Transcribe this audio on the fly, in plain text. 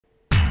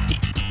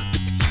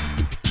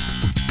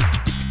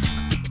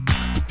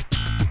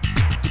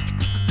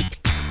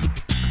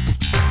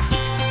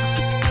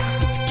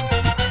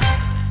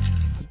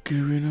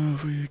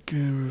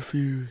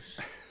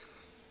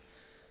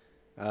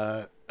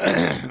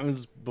It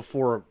was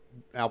before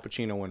Al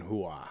Pacino went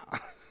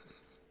hoo-ah.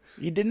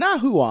 He did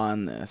not hoo-ah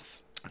on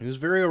this. He was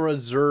very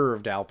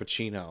reserved, Al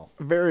Pacino.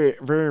 Very,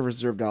 very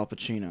reserved Al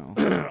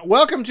Pacino.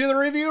 Welcome to the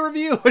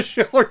Review, a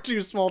show where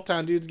two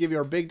small-town dudes give you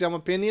our big dumb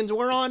opinions.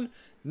 We're on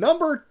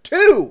number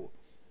 2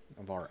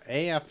 of our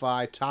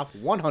AFI Top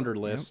 100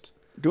 list.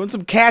 Yep. Doing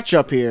some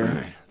catch-up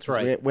here. That's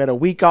right. We had a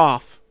week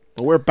off,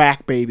 but we're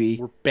back, baby.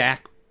 We're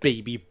back,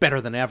 baby,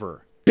 better than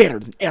ever. Better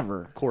than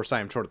ever. Of course, I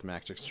am Toward the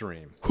Max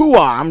Extreme.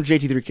 Hoo-ah, I'm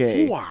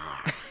JT3K.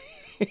 Hoo-ah.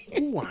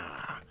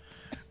 Hoo-ah.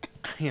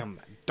 I am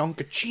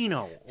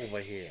Dunkachino over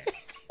here.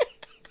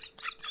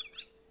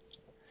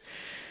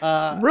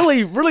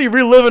 Really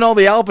reliving all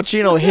the Al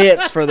Pacino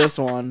hits for this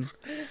one.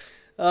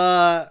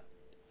 Of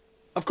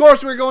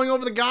course, we're going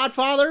over The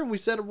Godfather. We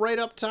said it right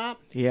up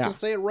top. Yeah. I'll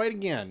say it right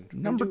again.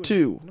 Number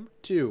 2. Number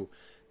 2.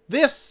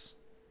 This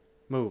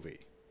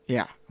movie.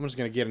 Yeah. I'm just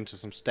going to get into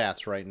some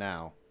stats right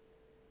now.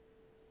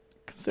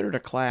 Considered a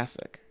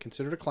classic.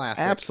 Considered a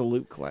classic.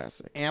 Absolute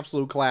classic.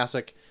 Absolute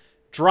classic.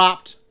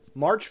 Dropped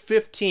March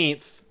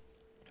 15th.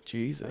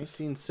 Jesus.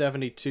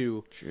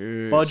 1972.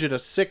 Jeez. Budget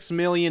of $6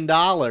 million.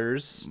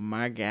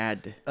 My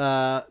God.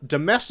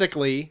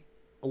 Domestically,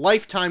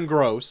 lifetime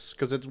gross,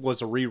 because it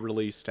was a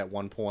re-released at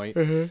one point,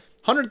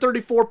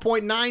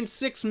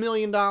 $134.96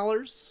 million.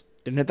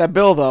 Didn't hit that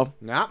bill, though.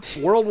 Nah.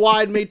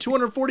 Worldwide made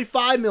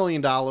 $245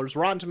 million.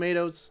 Rotten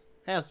Tomatoes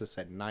has this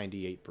at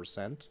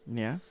 98%.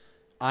 Yeah.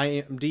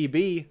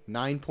 IMDb,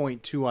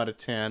 9.2 out of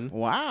 10.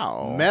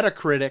 Wow.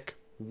 Metacritic,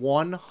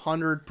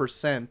 100%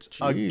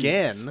 Jeez.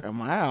 again.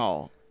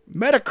 Wow.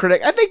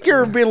 Metacritic. I think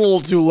you're being a little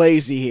too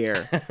lazy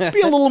here. Be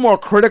a little more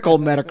critical,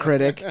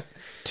 Metacritic.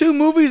 2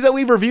 movies that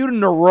we've reviewed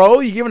in a row,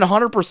 you giving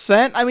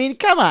 100%? I mean,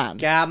 come on.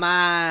 Come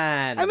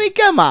on. I mean,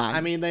 come on. I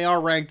mean, they are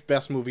ranked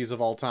best movies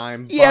of all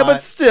time. Yeah, but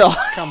still.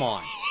 Come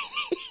on.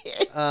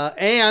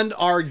 And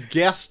our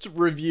guest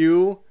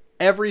review,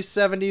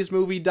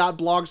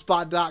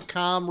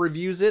 every70smovie.blogspot.com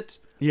reviews it.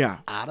 Yeah.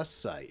 Out of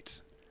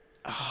sight.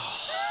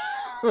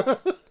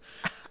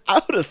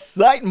 Out of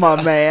sight, my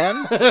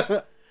man.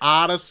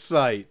 Out of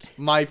sight.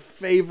 My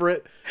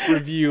favorite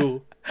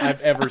review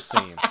I've ever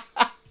seen.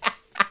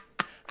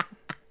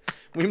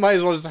 We might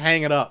as well just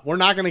hang it up. We're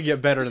not going to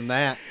get better than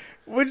that.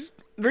 We're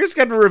just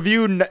going to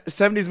review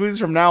 70s movies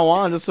from now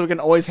on just so we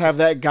can always have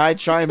that guy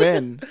chime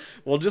in.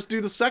 We'll just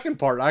do the second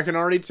part. I can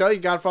already tell you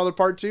Godfather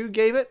Part 2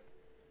 gave it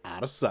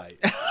out of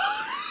sight.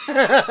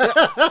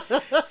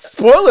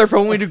 Spoiler for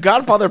when we do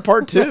Godfather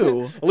Part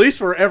 2. At least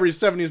for every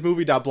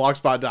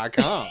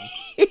 70smovie.blogspot.com.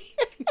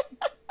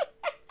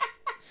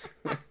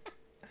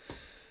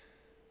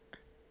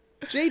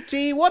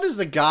 JT, what is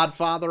The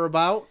Godfather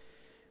about?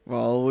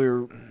 Well,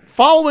 we're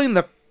following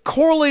the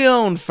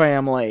Corleone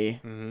family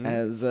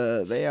as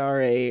they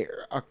are a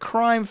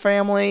crime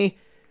family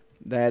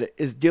that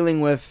is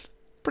dealing with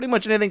pretty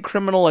much anything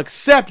criminal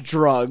except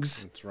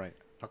drugs. That's right.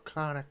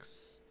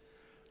 Narcotics.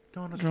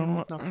 I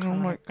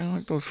don't like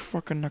those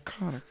fucking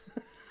narcotics.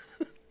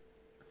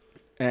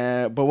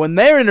 But when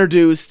they're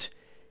introduced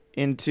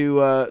into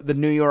the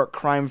New York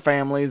crime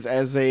families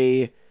as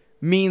a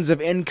means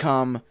of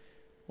income,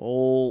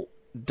 old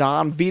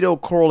Don Vito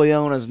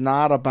Corleone is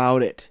not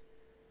about it.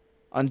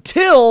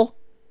 Until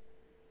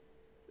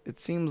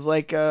it seems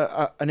like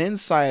an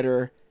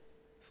insider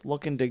is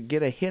looking to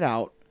get a hit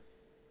out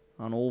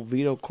on old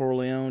Vito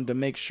Corleone to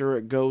make sure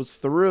it goes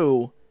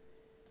through,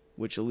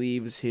 which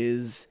leaves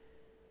his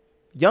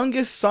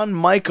youngest son,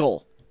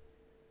 Michael,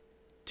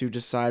 to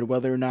decide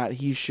whether or not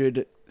he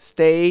should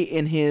stay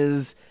in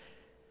his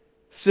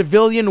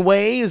civilian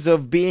ways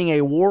of being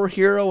a war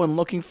hero and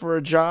looking for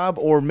a job,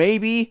 or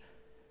maybe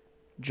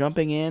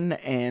jumping in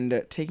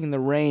and taking the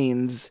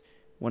reins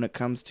when it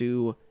comes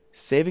to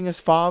saving his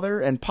father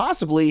and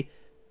possibly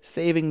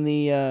saving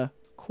the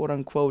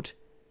quote-unquote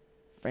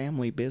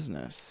family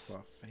business.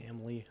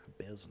 Family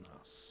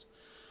business.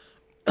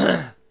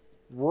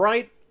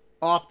 Right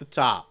off the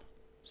top,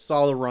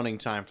 saw the running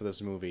time for this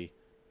movie.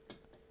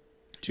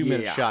 2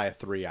 minutes shy of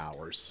 3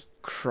 hours.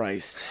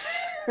 Christ.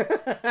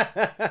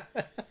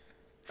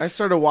 I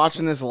started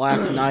watching this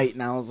last night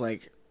and I was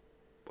like...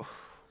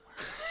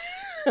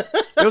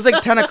 It was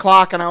like 10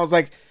 o'clock and I was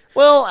like,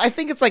 well, I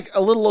think it's like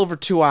a little over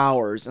 2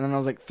 hours. And then I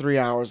was like 3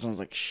 hours and I was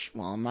like,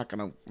 well, I'm not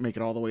going to make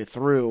it all the way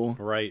through.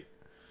 Right.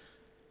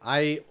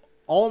 I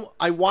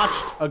watched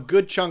a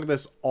good chunk of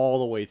this all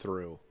the way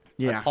through.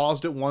 Yeah. I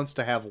paused it once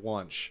to have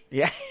lunch.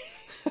 Yeah.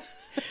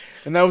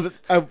 And that was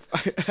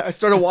I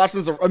started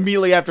watching this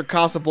immediately after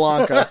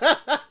Casablanca.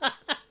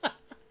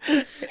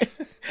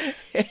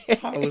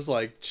 I was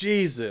like,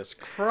 Jesus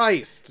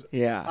Christ.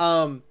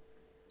 Yeah.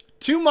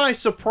 To my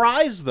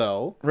surprise,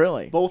 though,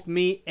 Really? both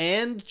me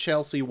and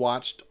Chelsea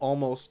watched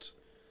almost...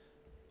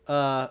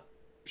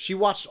 she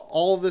watched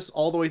all of this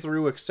all the way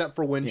through except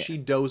for when she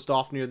dozed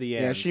off near the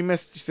end. Yeah, she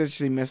said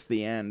she missed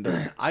the end.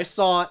 I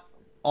saw it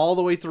all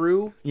the way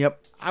through.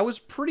 Yep. I was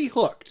pretty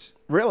hooked.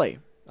 Really?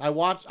 I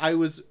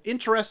was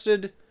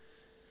interested,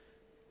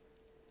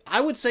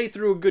 I would say,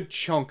 through a good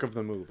chunk of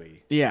the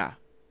movie. Yeah.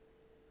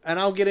 And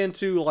I'll get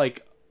into,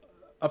 like,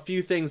 a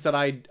few things that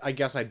I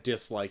guess I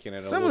dislike in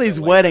it. Some of these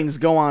weddings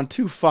go on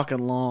too fucking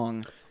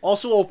long.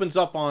 Also opens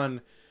up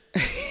on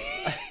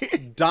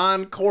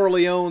Don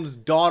Corleone's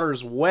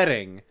daughter's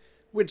wedding,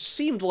 which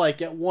seemed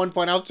like at one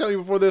point, I was telling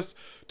you before this,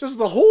 does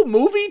the whole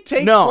movie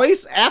take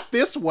place at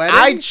this wedding?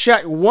 I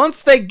checked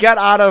once they got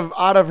out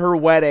of her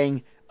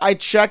wedding. I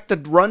checked the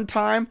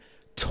runtime.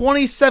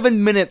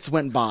 27 minutes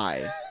went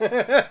by.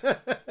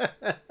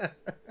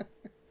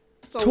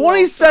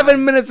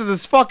 27 minutes of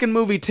this fucking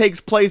movie takes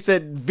place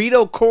at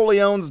Vito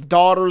Corleone's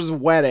daughter's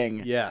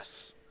wedding.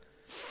 Yes.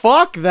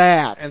 Fuck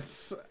that.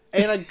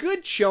 And a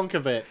good chunk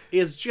of it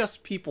is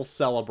just people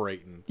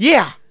celebrating.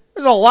 Yeah.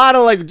 There's a lot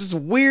of, like, just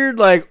weird,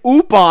 like,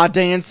 oopa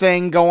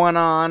dancing going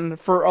on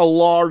for a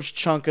large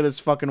chunk of this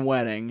fucking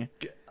wedding.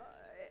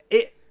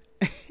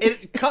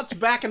 It cuts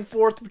back and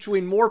forth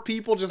between more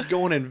people just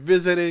going and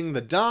visiting the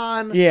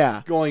Don.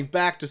 Yeah. Going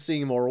back to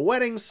seeing more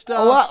wedding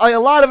stuff. A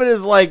lot of it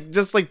is, like,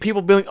 just, like,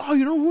 people being like, oh,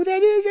 you know who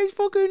that is?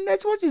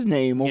 That's what's his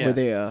name over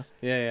there.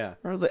 Yeah.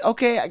 I was like,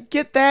 okay, I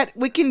get that.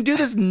 We can do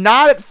this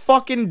not at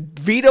fucking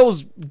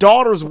Vito's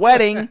daughter's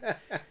wedding.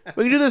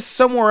 We can do this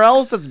somewhere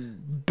else that's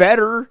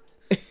better.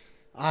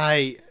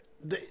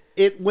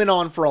 It went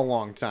on for a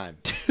long time.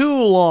 Too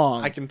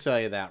long. I can tell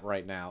you that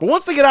right now. But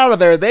once they get out of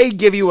there, they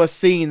give you a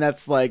scene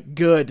that's like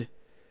good.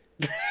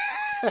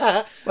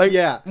 Like,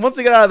 yeah. Once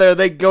they get out of there,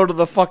 they go to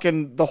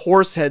the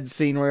horse head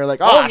scene where you're like,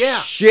 oh yeah,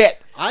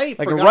 shit. I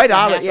like forgot right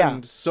that out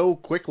happened so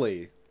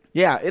quickly.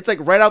 Yeah, it's like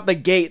right out the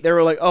gate. They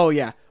were like, oh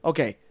yeah,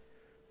 okay.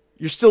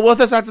 You're still with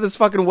us after this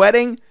fucking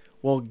wedding?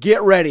 Well,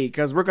 get ready,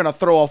 because we're going to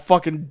throw a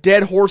fucking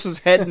dead horse's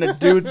head in a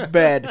dude's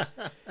bed,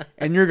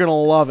 and you're going to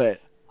love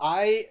it.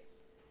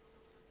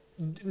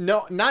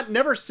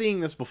 Never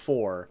seeing this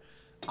before.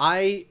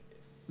 I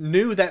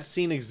knew that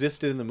scene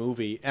existed in the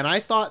movie, and I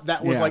thought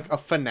that was like a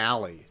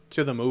finale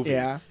to the movie.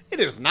 Yeah. It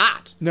is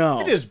not.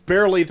 No. It is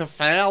barely the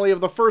finale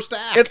of the first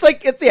act. It's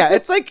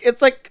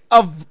like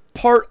a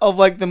part of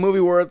like the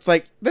movie where it's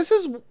like, this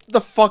is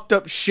the fucked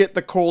up shit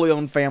the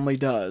Corleone family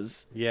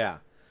does. Yeah.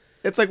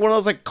 It's like one of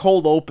those like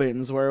cold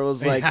opens where it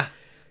was like,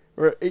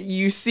 where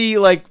you see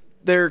like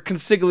their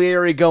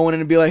consigliere going in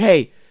and be like,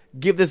 hey,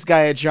 give this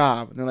guy a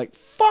job. And they're like,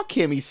 fuck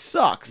him, he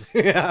sucks.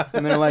 Yeah.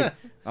 And they're like,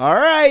 all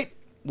right,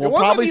 we'll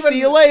probably see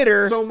you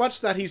later. So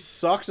much that he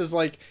sucks is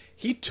like,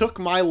 he took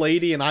my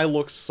lady and I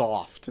look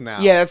soft now.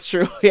 Yeah, that's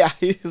true. Yeah,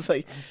 he's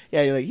like,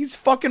 he's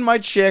fucking my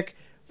chick.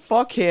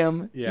 Fuck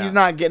him. Yeah. He's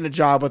not getting a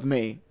job with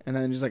me. And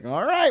then he's like,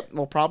 all right,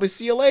 we'll probably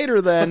see you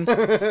later then.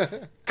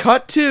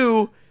 Cut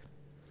to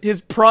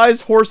his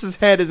prized horse's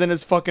head is in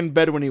his fucking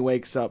bed when he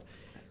wakes up.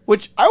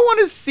 Which, I want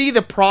to see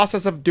the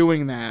process of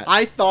doing that.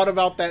 I thought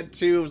about that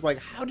too. It was like,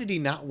 how did he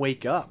not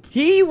wake up?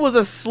 He was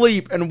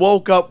asleep and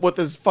woke up with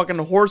his fucking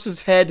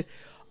horse's head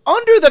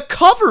under the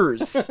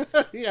covers.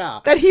 Yeah.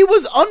 That he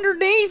was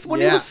underneath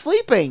when he was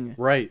sleeping.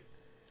 Right.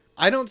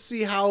 I don't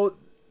see how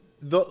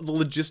the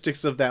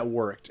logistics of that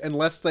worked,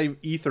 unless they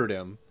ethered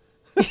him.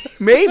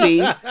 Maybe.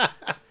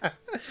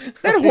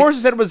 That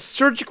horse's head was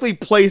surgically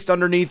placed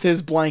underneath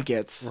his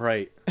blankets.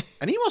 Right.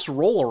 And he must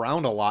roll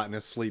around a lot in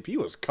his sleep. He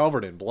was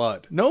covered in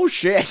blood. No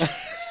shit.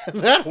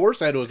 That horse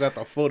head was at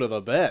the foot of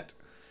the bed.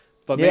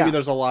 But maybe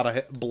there's a lot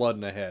of blood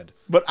in the head.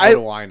 But I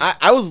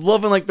was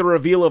loving like the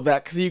reveal of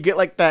that, because you get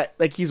like that,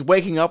 like he's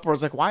waking up where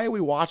it's like, why are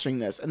we watching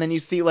this? And then you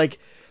see like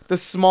the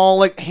small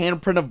like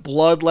handprint of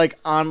blood like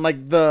on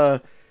like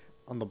the...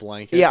 On the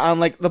blanket? Yeah, on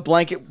like the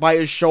blanket by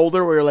his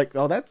shoulder, where you're like,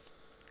 oh, that's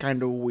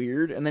kind of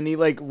weird. And then he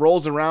like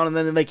rolls around and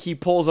then like he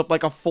pulls up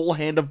like a full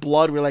hand of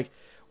blood. We're like,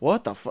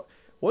 what the fuck?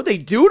 What'd they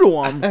do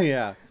to him?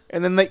 Yeah.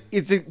 And then like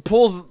it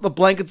pulls the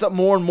blankets up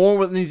more and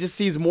more, and he just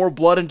sees more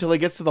blood until he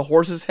gets to the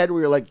horse's head,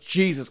 where you're like,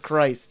 Jesus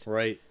Christ.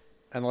 Right.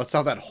 And let's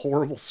have that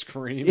horrible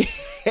scream.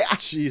 Yeah.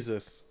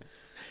 Jesus.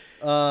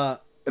 And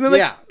then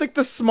like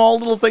the small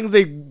little things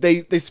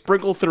they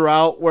sprinkle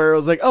throughout, where it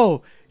was like,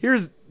 oh,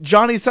 here's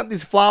Johnny sent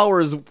these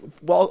flowers,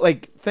 well,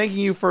 like thanking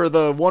you for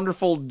the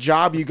wonderful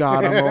job you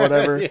got him or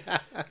whatever.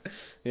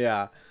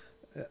 Yeah.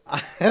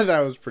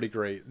 That was pretty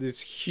great. This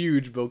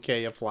huge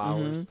bouquet of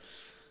flowers.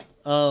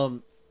 Mm-hmm.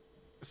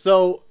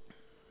 So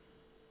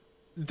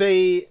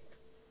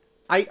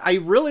I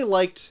really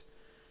liked,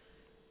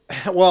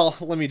 well,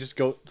 let me just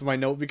go to my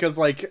note, because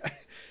like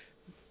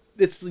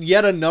it's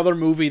yet another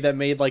movie that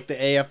made like the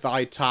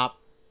AFI top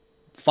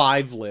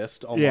 5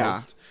 list almost. Yeah.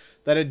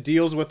 That it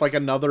deals with like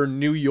another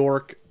New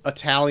York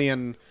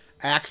Italian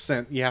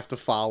accent you have to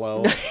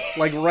follow.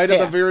 Like right at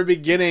the very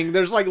beginning,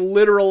 there's like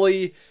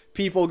literally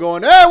people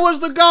going, "Hey, what's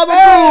the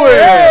gabagoo?"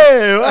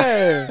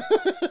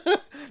 Hey.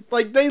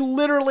 Like they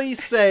literally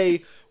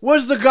say,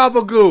 "Where's the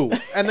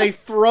gabagoo?" And they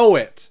throw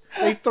it.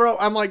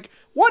 I'm like,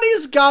 what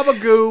is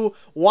gabagoo?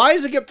 Why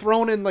does it get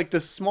thrown in like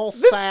this small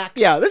sack?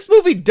 Yeah, this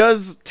movie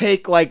does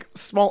take like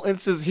small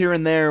instances here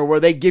and there where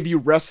they give you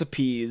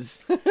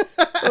recipes.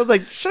 I was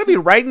like, should I be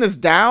writing this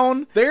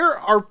down? There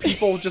are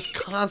people just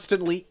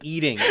constantly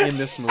eating in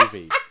this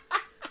movie.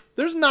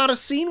 There's not a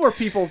scene where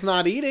people's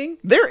not eating.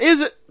 There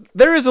is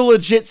a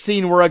legit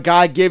scene where a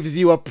guy gives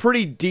you a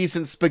pretty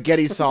decent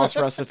spaghetti sauce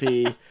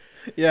recipe.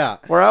 Yeah.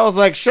 Where I was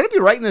like, should I be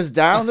writing this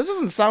down? This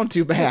doesn't sound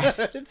too bad.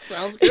 It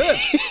sounds good.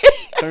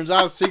 Turns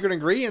out it's secret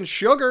ingredient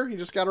sugar. You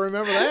just got to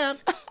remember that.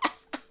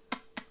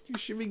 You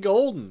should be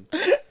golden.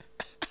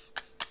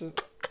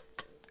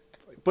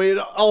 But it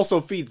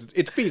also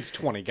feeds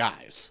 20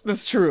 guys.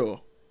 That's true.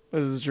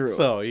 This is true.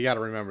 So you got to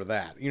remember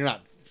that. You're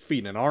not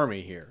feeding an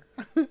army here.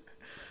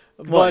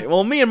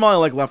 Well, me and Molly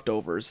like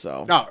leftovers,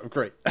 so. Oh,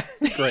 great.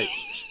 Great.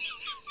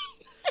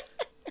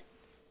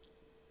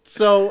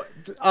 So,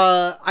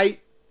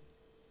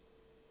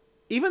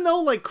 even though,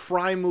 like,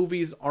 crime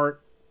movies aren't,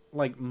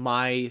 like,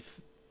 my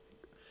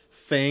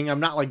thing, I'm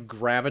not, like,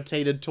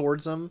 gravitated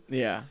towards them.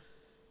 Yeah.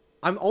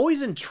 I'm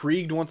always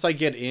intrigued once I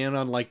get in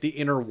on, like, the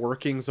inner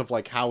workings of,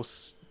 like, how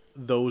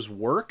those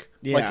work.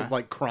 Yeah.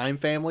 Like crime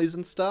families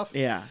and stuff.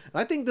 Yeah. And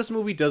I think this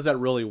movie does that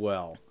really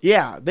well.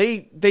 Yeah,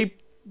 they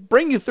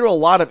bring you through a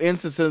lot of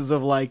instances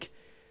of, like,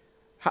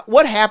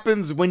 what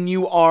happens when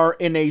you are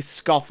in a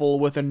scuffle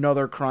with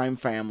another crime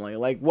family?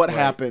 Like, what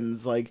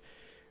happens, like,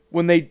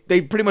 when they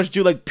pretty much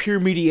do, like, pure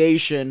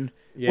mediation.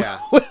 Yeah.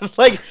 With,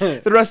 like,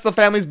 the rest of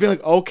the families being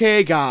like,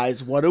 okay,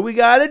 guys, what do we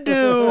gotta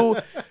do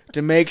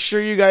to make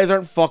sure you guys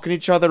aren't fucking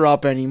each other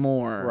up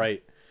anymore?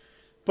 Right.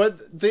 But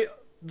the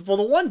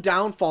one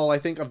downfall, I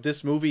think, of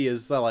this movie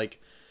is that, like,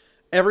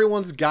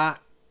 everyone's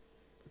got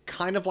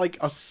kind of, like,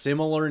 a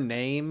similar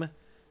name.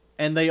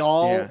 And they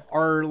all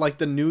are, like,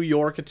 the New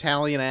York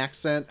Italian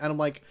accent. And I'm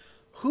like,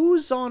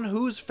 who's on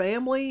whose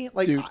family?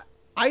 Like, dude,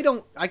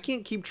 I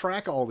can't keep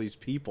track of all these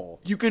people.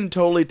 You can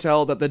totally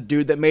tell that the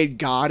dude that made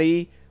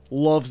Gotti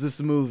loves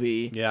this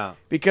movie. Yeah.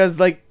 Because,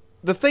 like,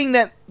 the thing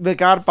that The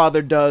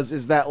Godfather does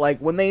is that, like,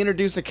 when they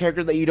introduce a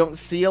character that you don't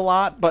see a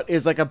lot, but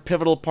is, like, a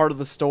pivotal part of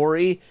the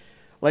story,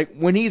 like,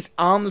 when he's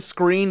on the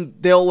screen,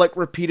 they'll, like,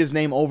 repeat his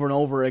name over and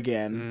over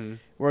again.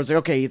 Where it's like,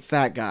 okay, it's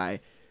that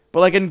guy. But,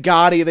 like, in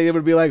Gotti, they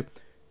would be like,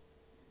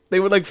 they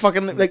would, like,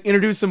 fucking, like,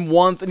 introduce him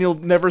once, and he'll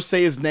never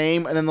say his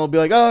name, and then they'll be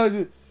like,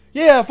 oh,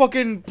 yeah,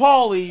 fucking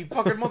Paulie,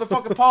 fucking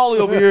motherfucking Paulie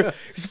over here.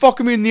 He's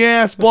fucking me in the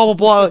ass, blah, blah,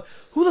 blah. Like,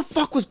 who the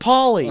fuck was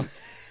Paulie?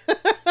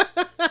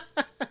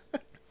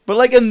 But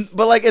like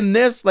in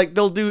this, like,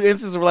 they'll do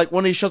instances where, like,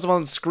 when he shows up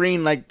on the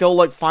screen, like, they'll,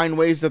 like, find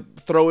ways to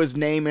throw his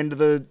name into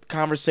the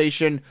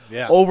conversation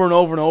over and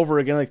over and over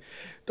again. Like,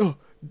 oh,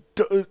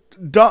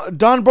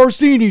 Don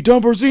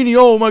Barzini,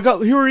 oh my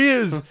god, here he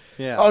is.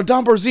 Oh,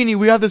 Don Barzini,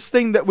 we have this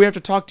thing that we have to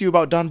talk to you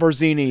about, Don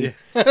Barzini.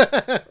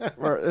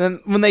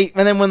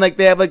 And then when like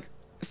they have, like,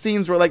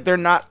 scenes where, like, they're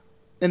not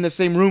in the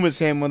same room as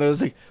him, when they're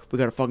just like, we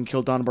gotta fucking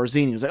kill Don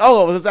Barzini. It's like,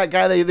 oh, was this that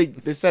guy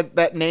they said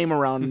that name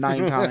around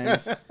 9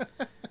 times.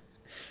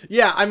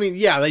 Yeah, I mean,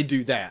 yeah, they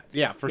do that.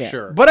 Yeah, for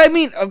sure. But I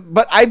mean,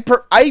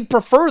 I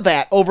prefer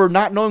that over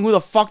not knowing who the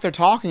fuck they're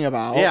talking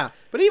about. Yeah,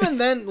 but even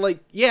then, like,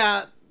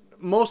 yeah,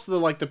 most of the,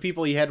 like, the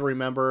people you had to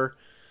remember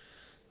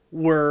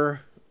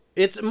were,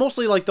 it's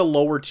mostly, like, the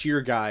lower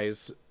tier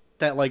guys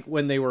that, like,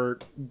 when they were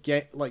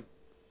like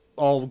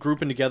all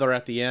grouping together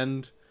at the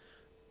end.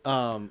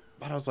 But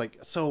I was like,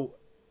 so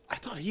I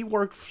thought he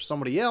worked for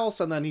somebody else,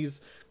 and then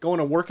he's going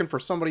to working for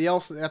somebody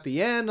else at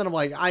the end, and I'm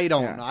like, I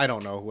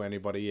don't know who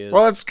anybody is.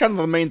 Well, that's kind of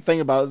the main thing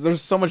about it.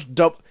 There's so much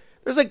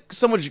there's, like,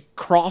 so much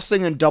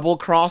crossing and double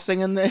crossing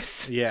in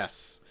this.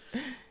 Yes.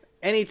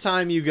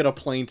 Anytime you get a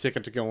plane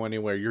ticket to go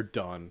anywhere, you're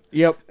done.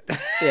 Yep.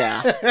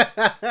 Yeah.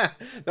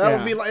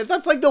 Would be like,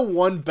 that's, like, the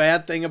one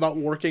bad thing about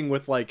working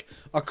with, like,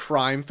 a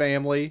crime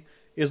family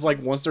is,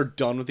 like, once they're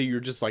done with you,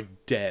 you're just, like,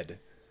 dead.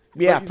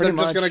 Yeah, like, pretty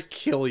much. They're just gonna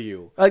kill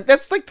you. Like,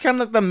 that's, like,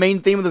 kind of the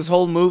main theme of this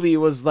whole movie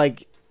was,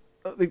 like,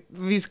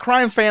 these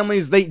crime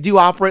families, they do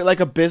operate like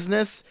a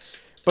business,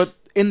 but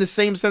in the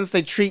same sense,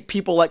 they treat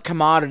people like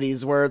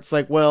commodities, where it's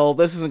like, well,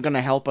 this isn't going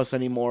to help us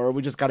anymore.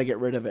 We just got to get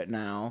rid of it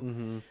now.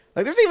 Mm-hmm.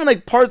 Like, there's even,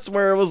 like, parts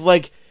where it was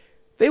like,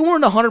 they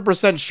weren't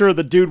 100% sure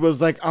the dude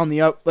was, like, on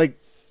the up, like,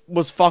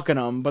 was fucking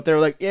them, but they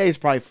were like, yeah, he's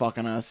probably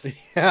fucking us.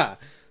 Yeah.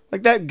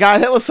 Like, that guy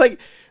that was, like,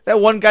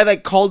 that one guy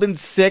that called in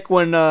sick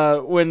when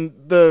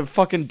the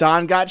fucking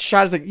Don got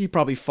shot, is like, he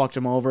probably fucked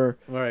him over.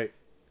 Right.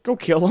 Go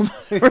kill him.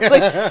 It's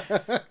like,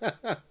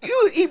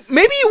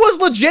 maybe he was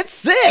legit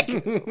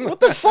sick. What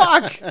the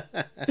fuck?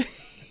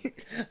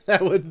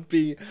 That would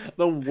be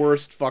the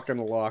worst fucking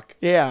luck.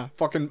 Yeah.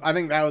 Fucking, I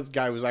think that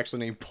guy was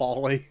actually named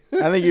Paulie.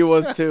 I think he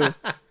was too.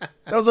 That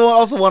was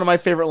also one of my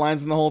favorite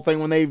lines in the whole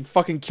thing, when they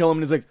fucking kill him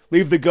and he's like,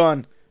 leave the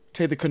gun,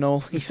 take the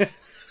cannolis.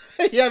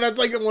 Yeah, that's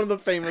like one of the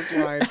famous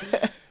lines.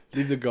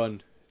 Leave the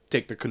gun,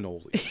 take the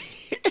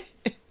cannolis.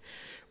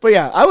 But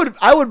yeah,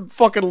 I would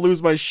fucking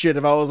lose my shit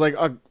if I was like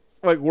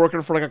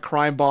working for, like, a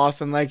crime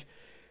boss and, like,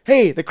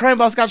 hey, the crime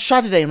boss got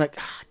shot today. I'm like,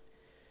 God,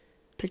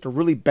 picked a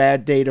really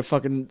bad day to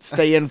fucking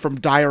stay in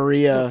from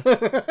diarrhea.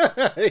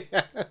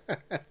 Yeah.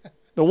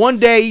 The one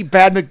day I eat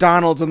bad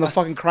McDonald's and the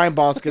fucking crime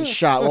boss gets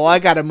shot. Well, I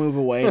gotta move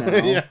away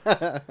now.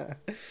 Yeah.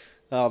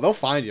 Oh, they'll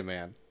find you,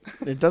 man.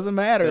 It doesn't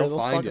matter. They'll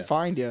fucking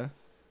find you.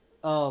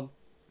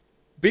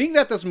 Being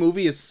that this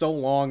movie is so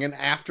long, and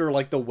after,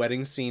 like, the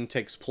wedding scene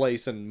takes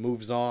place and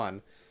moves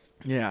on,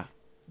 yeah,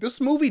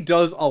 this movie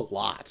does a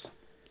lot.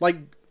 Like,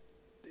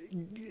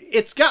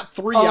 it's got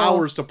 3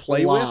 hours to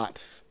play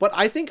with, But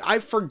I think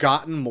I've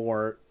forgotten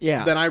more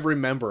Yeah. than I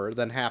remember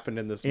than happened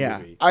in this Yeah.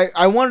 movie.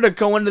 I wanted to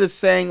go into this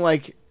saying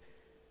like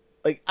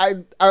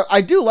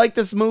I do like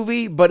this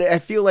movie, but I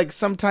feel like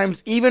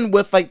sometimes even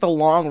with like the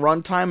long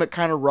runtime, it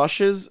kind of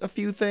rushes a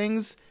few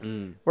things.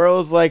 Where it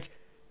was like,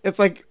 it's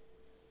like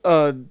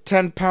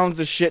 10 pounds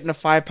of shit in a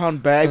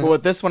 5-pound bag, but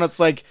with this one, it's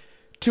like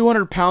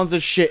 200 pounds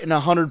of shit in a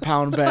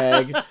 100-pound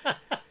bag.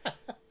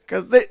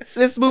 Because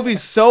this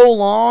movie's so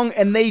long,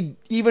 and they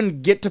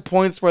even get to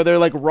points where they're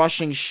like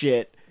rushing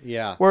shit.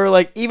 Yeah. Where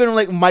like even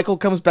like Michael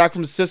comes back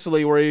from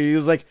Sicily, where he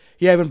was like,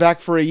 "Yeah, I've been back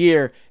for a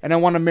year, and I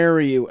want to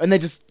marry you," and they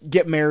just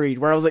get married.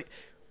 Where I was like,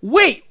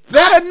 "Wait,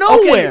 out of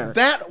nowhere!" Okay,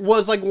 that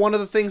was like one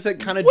of the things that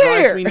kind of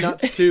Where? drives me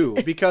nuts too,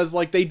 because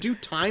like they do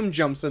time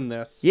jumps in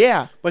this,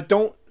 Yeah, but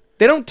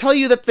they don't tell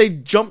you that they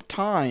jump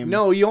time.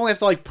 no, you only have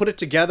to like put it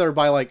together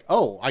by like,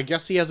 oh, I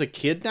guess he has a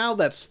kid now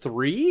that's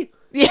 3,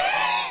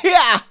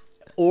 Yeah.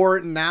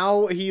 or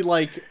now he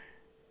like,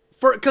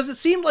 because it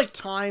seemed like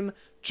time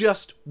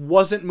just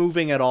wasn't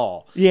moving at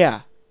all.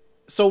 Yeah.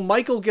 So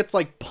Michael gets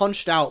like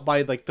punched out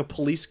by like the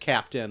police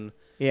captain,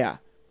 Yeah.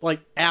 like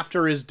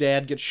after his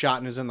dad gets shot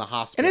and is in the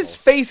hospital. And his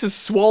face is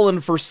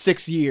swollen for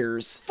 6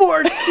 years.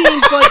 For it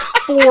seems like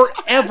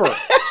forever.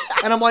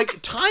 And I'm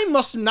like, time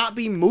must not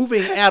be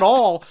moving at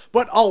all,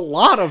 but a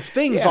lot of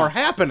things are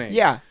happening.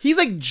 Yeah. He's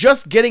like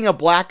just getting a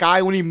black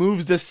eye when he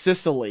moves to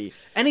Sicily.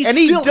 And he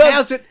he still does-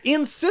 has it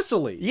in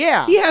Sicily.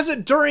 Yeah. He has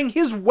it during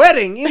his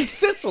wedding in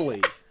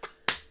Sicily.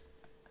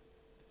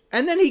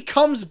 And then he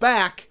comes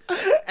back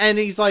and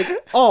he's like,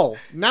 oh,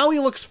 now he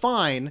looks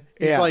fine.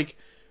 He's Yeah. like,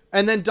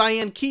 and then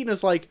Diane Keaton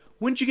is like,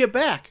 when'd you get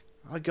back?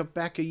 I got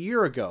back a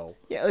year ago.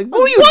 Yeah, like,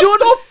 what were you doing?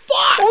 the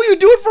fuck? What were you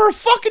doing for a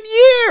fucking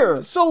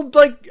year? So,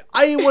 like,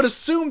 I would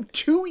assume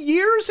 2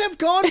 years have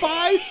gone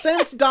by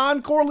since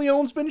Don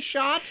Corleone's been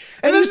shot,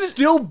 and then he's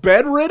still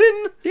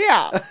bedridden?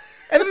 Yeah.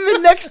 And then the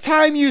next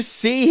time you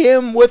see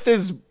him with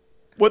his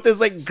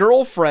like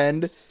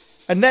girlfriend,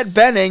 Annette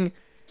Bening,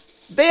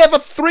 they have a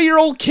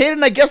 3-year-old kid,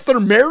 and I guess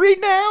they're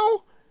married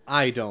now?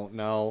 I don't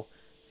know.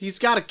 He's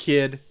got a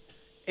kid.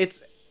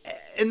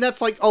 And that's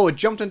like, oh, it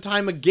jumped in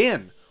time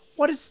again.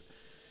 What is...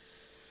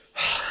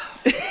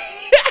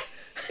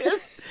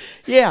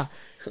 Yeah.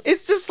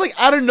 It's just like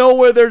out of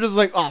nowhere, they're just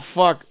like, oh,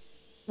 fuck.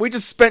 We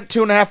just spent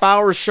 2.5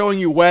 hours showing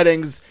you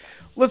weddings.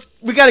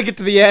 We gotta get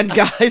to the end,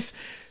 guys.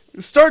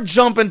 Start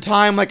jumping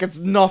time like it's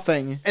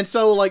nothing. And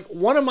so, like,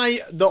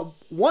 the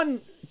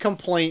one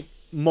complaint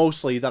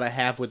mostly that I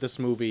have with this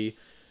movie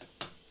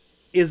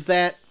is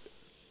that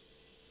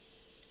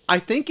I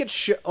think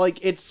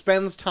it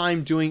spends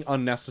time doing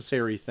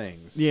unnecessary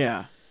things.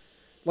 Yeah.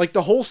 Like,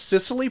 the whole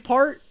Sicily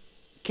part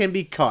can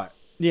be cut.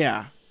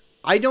 Yeah.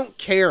 I don't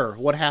care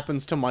what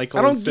happens to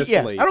Michael in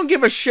Sicily. I don't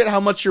give a shit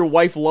how much your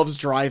wife loves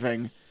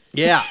driving.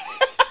 Yeah.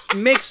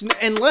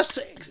 Unless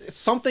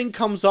something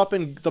comes up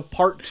in the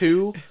part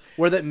 2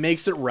 where that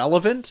makes it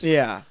relevant.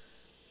 Yeah.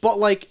 But,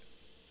 like,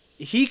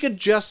 he could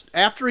just,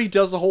 after he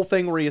does the whole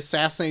thing where he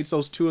assassinates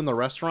those 2 in the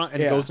restaurant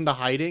and goes into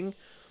hiding,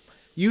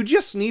 you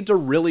just need to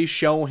really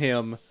show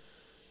him,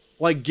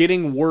 like,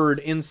 getting word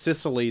in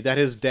Sicily that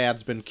his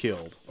dad's been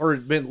killed. Or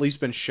at least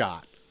been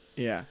shot.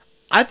 Yeah.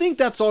 I think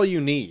that's all you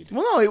need.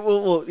 Well,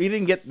 no, he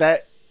didn't get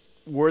that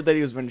word that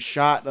he was been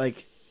shot.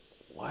 Like,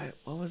 what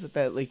was it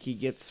that like he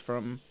gets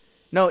from?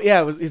 No,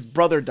 yeah, it was his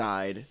brother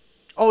died.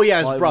 Oh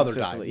yeah, while his he was brother in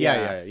died. Sicily.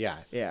 Yeah.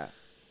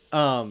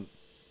 Yeah.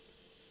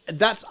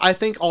 That's, I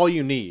think, all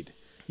you need.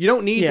 You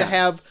don't need to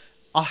have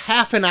a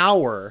half an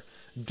hour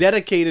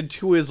dedicated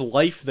to his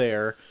life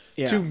there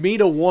to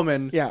meet a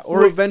woman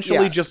who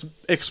eventually just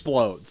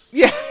explodes.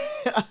 Yeah.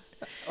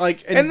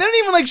 Like, and then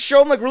even like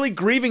show him like really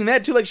grieving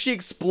that too. Like she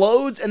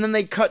explodes, and then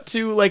they cut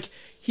to like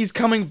he's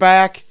coming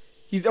back.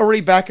 He's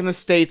already back in the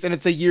States, and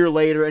it's a year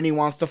later, and he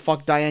wants to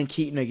fuck Diane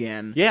Keaton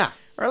again. Yeah.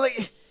 Or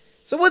like,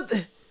 so what?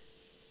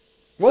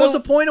 What was the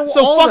point of all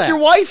So fuck that? your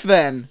wife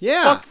then.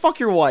 Yeah. Fuck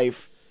your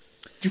wife.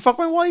 Did you fuck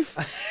my wife?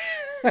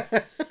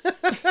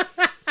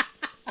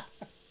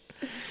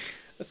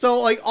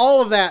 So like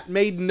all of that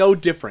made no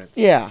difference.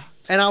 Yeah.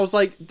 And I was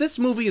like, this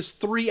movie is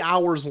 3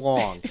 hours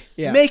long.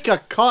 Yeah. Make a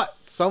cut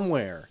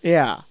somewhere.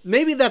 Yeah.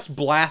 Maybe that's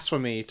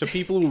blasphemy to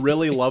people who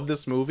really love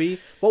this movie,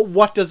 but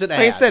what does it add?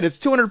 Like I said, it's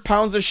 200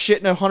 pounds of shit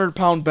in a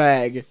 100-pound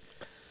bag.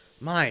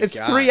 It's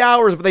God. 3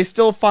 hours, but they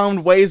still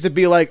found ways to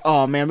be like,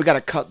 oh man, we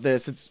gotta cut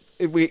this.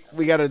 We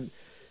gotta.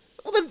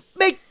 Well, then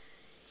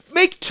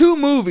make 2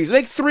 movies,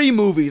 make 3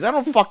 movies. I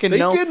don't fucking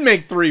know. They did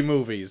make 3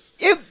 movies.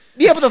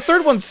 Yeah, but the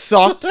third one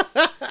sucked.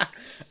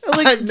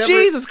 Like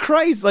Jesus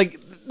Christ! Like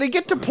they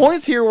get to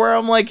points here where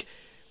I'm like,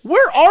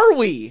 where are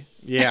we?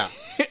 Yeah.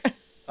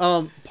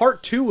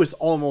 Part 2 was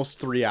almost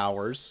 3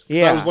 hours.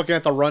 Yeah. So I was looking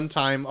at the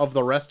runtime of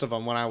the rest of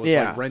them when I was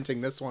Yeah. like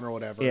renting this one or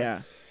whatever.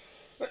 Yeah.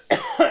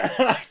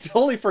 I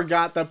totally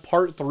forgot that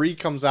part 3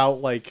 comes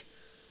out like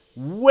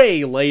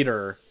way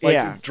later. Like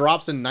Yeah. it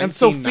drops in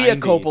 1990.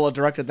 And Sofia Coppola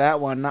directed that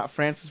one, not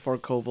Francis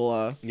Ford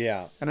Coppola.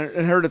 Yeah. And I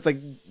heard it's like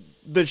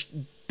the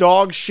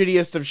dog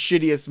shittiest of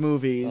shittiest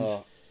movies.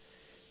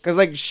 Because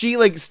like she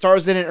like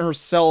stars in it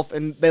herself,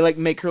 and they like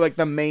make her like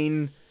the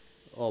main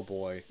Oh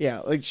boy. Yeah,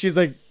 like she's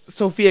like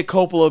Sofia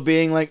Coppola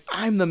being like,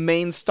 I'm the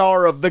main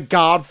star of The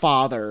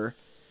Godfather.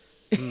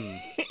 I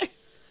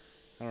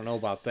don't know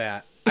about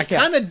that. I Yeah.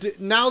 kind of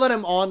now that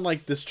I'm on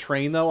like this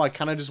train though, I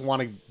kind of just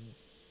want to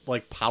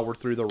like power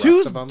through the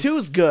rest of them.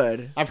 Two's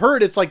good. I've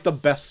heard it's like the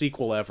best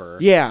sequel ever.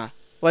 Yeah,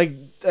 like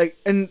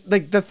and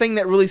like the thing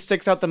that really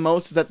sticks out the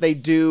most is that they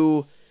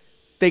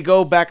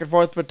go back and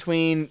forth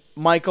between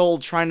Michael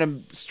trying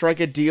to strike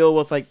a deal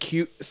with like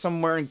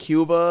somewhere in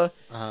Cuba,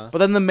 but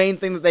then the main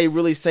thing that they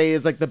really say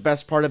is like the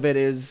best part of it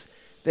is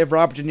they have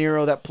Robert De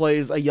Niro that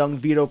plays a young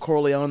Vito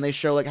Corleone. And they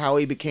show like how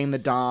he became the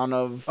Don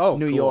of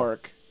New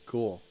York.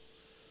 Cool.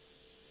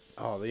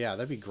 Oh yeah,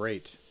 that'd be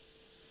great.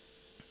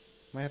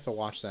 Might have to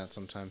watch that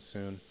sometime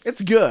soon.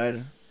 It's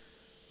good.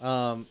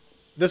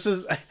 This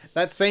is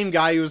that same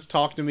guy who was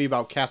talking to me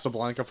about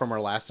Casablanca from our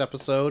last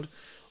episode.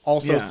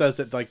 Also says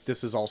that like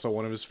this is also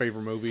one of his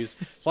favorite movies.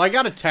 So I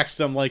got to text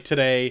him like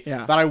today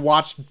that I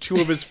watched 2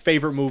 of his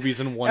favorite movies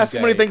in one Ask day.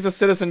 him what he thinks of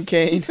Citizen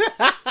Kane.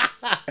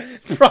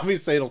 Probably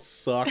say it'll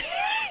suck.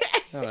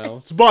 I don't know.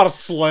 It's about a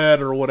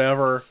sled or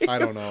whatever. I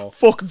don't know.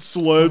 Fucking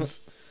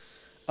sleds.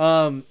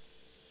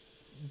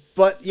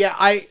 But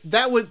yeah,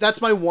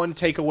 that's my one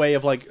takeaway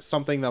of like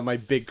something that my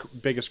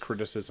biggest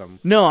criticism.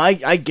 No,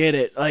 I get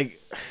it. Like,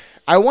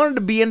 I wanted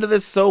to be into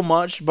this so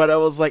much, but I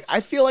was like, I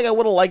feel like I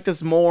would have liked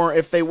this more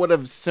if they would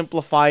have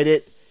simplified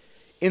it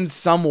in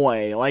some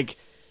way. Like,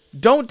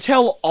 don't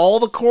tell all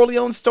the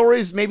Corleone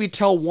stories, maybe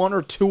tell 1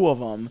 or 2 of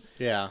them.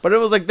 Yeah. But it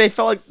was like, they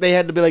felt like they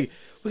had to be like,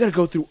 we gotta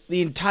go through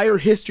the entire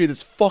history of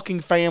this fucking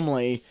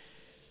family.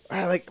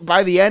 And like,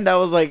 by the end, I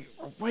was like,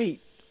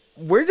 wait,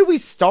 where do we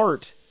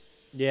start?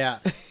 Yeah.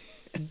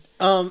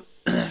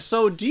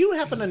 So do you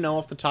happen to know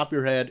off the top of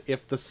your head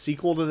if the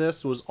sequel to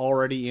this was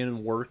already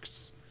in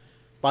works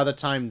by the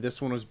time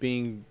this one was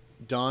being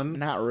done?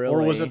 Not really.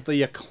 Or was it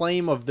the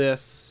acclaim of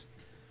this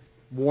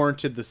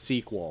warranted the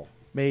sequel?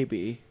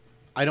 Maybe.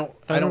 I don't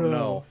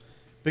know.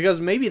 Because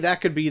maybe that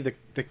could be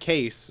the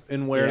case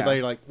in where Yeah.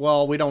 they're like,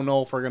 well, we don't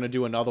know if we're going to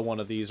do another one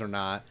of these or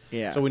not.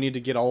 Yeah. So we need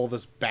to get all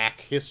this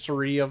back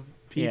history of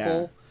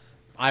people.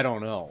 Yeah. I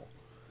don't know.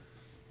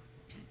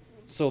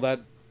 So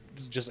that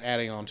just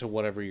adding on to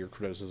whatever your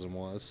criticism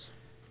was.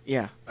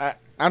 Yeah,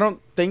 I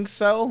don't think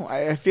so.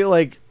 I feel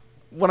like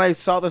when I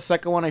saw the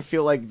second one, I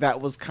feel like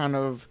that was kind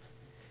of...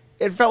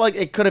 It felt like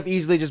it could have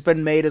easily just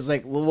been made as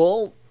like,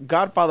 well,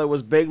 Godfather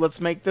was big,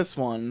 let's make this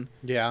one.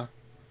 Yeah.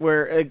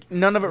 Where like,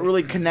 none of it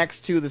really connects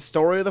to the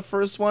story of the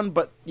first one,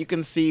 but you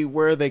can see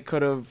where they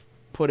could have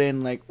put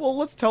in like, well,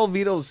 let's tell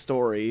Vito's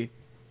story.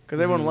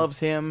 Because everyone loves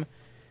him.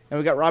 And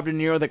we got Rob De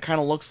Niro that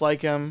kind of looks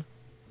like him.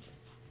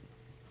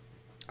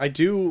 I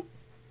do...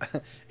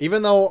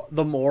 Even though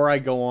the more I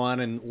go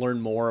on and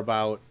learn more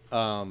about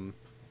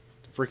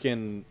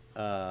freaking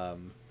guy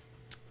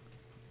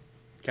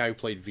who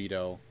played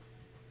Vito,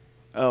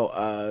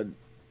 Marlon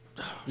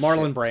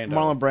Brando.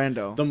 Marlon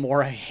Brando. The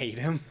more I hate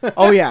him.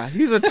 Oh yeah,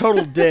 he's a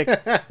total dick.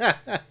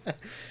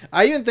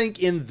 I even think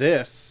in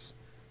this,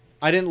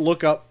 I didn't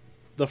look up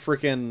the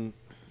freaking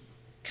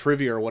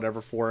trivia or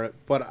whatever for it,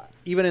 but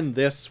even in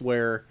this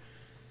where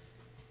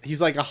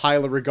he's like a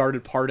highly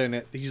regarded part in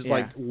it, he's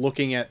like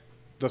looking at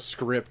the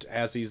script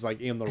as he's like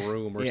in the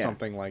room or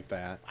something like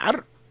that.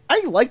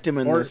 I liked him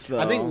in this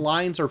though. I think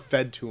lines are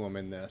fed to him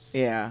in this.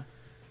 Yeah.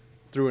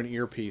 Through an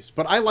earpiece,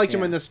 but I liked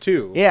him in this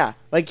too. Yeah,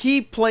 like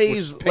he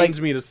plays which pains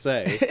me to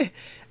say.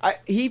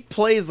 He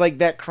plays like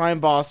that crime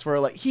boss where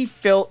like he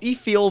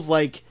feels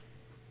like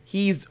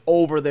he's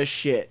over this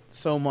shit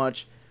so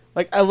much.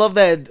 Like I love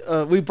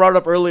that we brought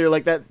up earlier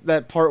like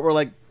that part where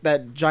like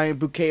that giant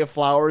bouquet of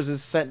flowers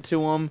is sent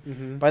to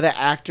him by that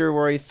actor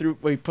where he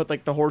put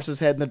like the horse's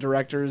head in the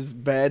director's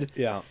bed.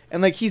 Yeah.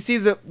 And like he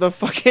sees the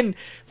fucking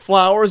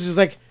flowers, he's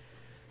like,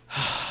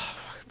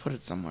 put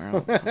it somewhere. I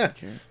don't fucking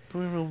care.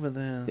 Put it over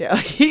there. Yeah,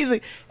 he's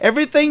like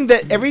everything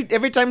that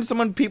every time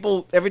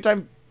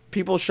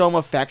people show him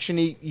affection,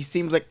 he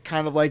seems like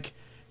kind of like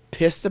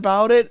pissed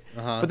about it.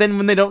 But then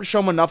when they don't show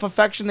him enough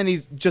affection, then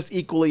he's just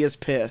equally as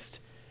pissed.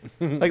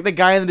 Like the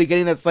guy in the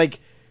beginning that's like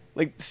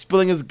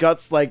spilling his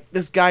guts, like,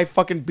 this guy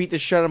fucking beat the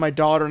shit out of my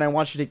daughter and I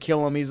want you to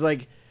kill him. He's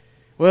like,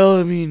 well,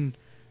 I mean,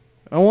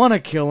 I want to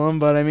kill him,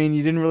 but I mean,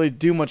 you didn't really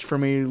do much for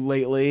me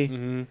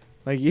lately.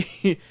 Like,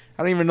 I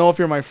don't even know if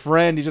you're my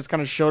friend. You just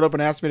kind of showed up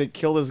and asked me to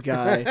kill this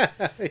guy.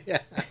 Yeah.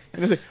 And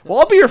he's like,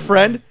 well, I'll be your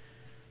friend.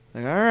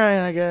 Like, all right,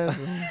 I guess.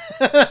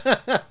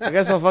 I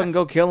guess I'll fucking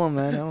go kill him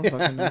then. I don't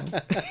fucking know.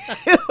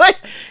 Like,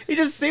 he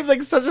just seems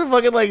like such a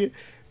fucking like.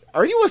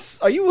 Are you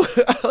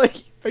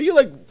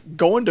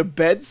going to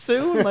bed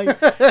soon? Like,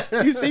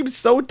 you seem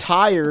so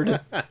tired.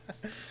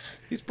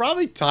 He's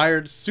probably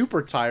tired,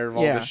 super tired of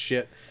all this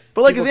shit.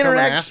 But like People his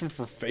interaction, asking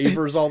for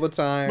favors all the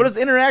time. But his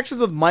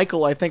interactions with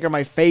Michael, I think, are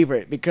my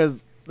favorite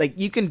because like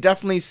you can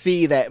definitely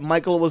see that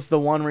Michael was the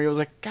one where he was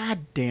like,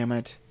 God damn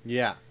it.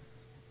 Yeah.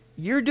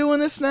 You're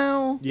doing this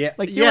now? Yeah.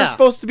 Like you were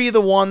supposed to be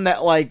the one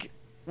that like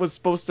was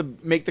supposed to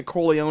make the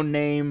Corleone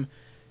name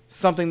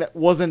something that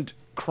wasn't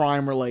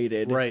crime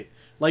related. Right.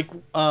 Like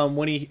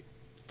when he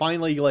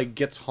finally like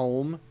gets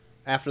home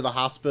after the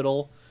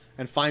hospital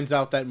and finds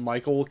out that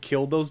Michael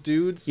killed those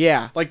dudes.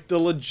 Yeah. Like, the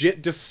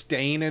legit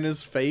disdain in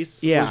his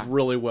face was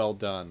really well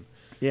done.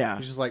 Yeah.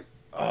 He's just like,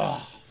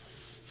 oh,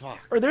 fuck.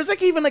 Or there's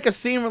like even like a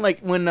scene where like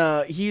when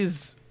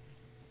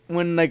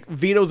like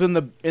Vito's in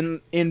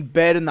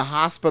bed in the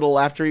hospital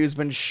after he's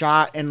been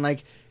shot, and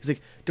like he's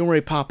like, "Don't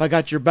worry, Pop, I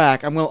got your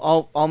back.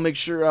 I'll make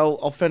sure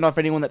I'll fend off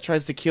anyone that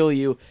tries to kill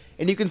you."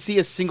 And you can see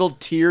a single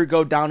tear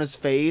go down his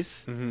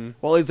face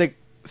while he's like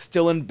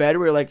still in bed.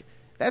 Where you're like,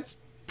 that's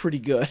pretty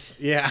good.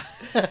 Yeah.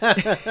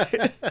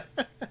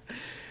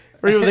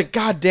 Where he was like,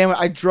 "God damn it,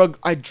 I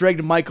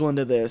dragged Michael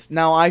into this.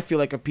 Now I feel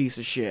like a piece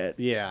of shit."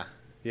 Yeah.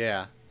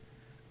 Yeah.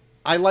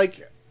 I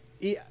like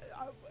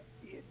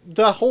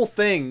the whole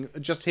thing,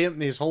 just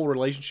his whole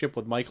relationship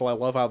with Michael. I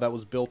love how that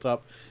was built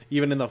up,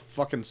 even in the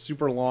fucking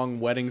super long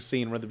wedding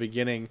scene where at the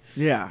beginning.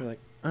 Yeah. You're like,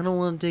 I don't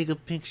want to take a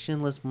picture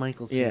unless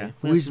Michael's here.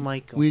 Where's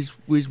Michael?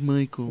 Where's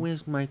Michael?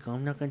 Where's Michael?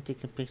 I'm not going to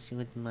take a picture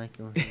with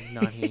Michael. He's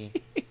not here.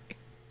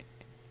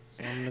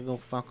 So I'm going to go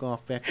fuck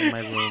off back in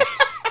my room.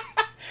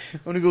 I'm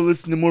gonna go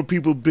listen to more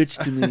people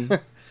bitch to me.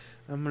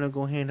 I'm going to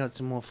go hand out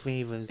some more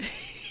favors.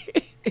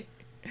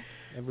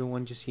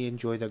 Everyone just here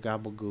enjoy the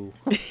gabagoo.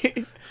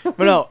 But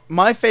no,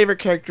 my favorite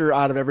character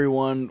out of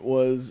everyone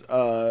was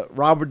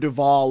Robert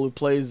Duvall, who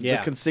plays the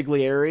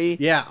consigliere.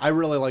 Yeah, I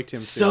really liked him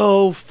too.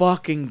 So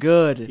fucking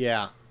good.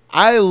 Yeah.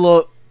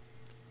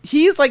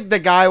 He's like the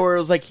guy where it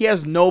was like he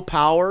has no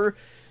power,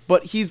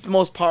 but he's the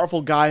most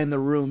powerful guy in the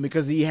room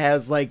because he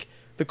has like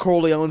the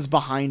Corleones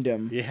behind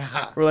him.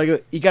 Yeah. We're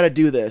like, you gotta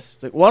do this.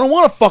 It's like, well, I don't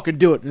want to fucking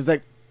do it. And he's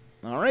like,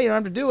 all right, you don't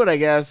have to do it, I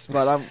guess,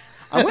 but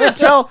I'm gonna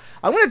tell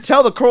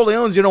the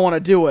Corleones you don't want to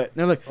do it. And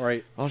they're like,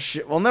 right. Oh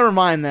shit. Well, never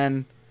mind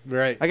then.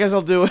 Right. I guess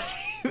I'll do it.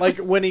 Like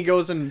when he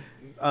goes and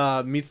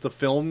meets the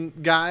film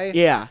guy.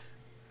 Yeah.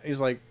 He's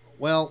like,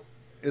 well,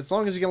 as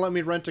long as you can let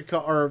me rent a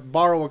car or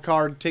borrow a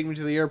car to take me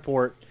to the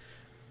airport.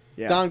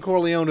 Yeah. Don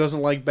Corleone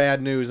doesn't like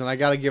bad news, and I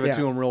got to give it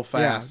to him real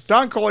fast. Yeah.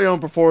 Don Corleone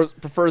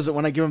prefers it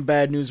when I give him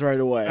bad news right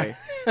away.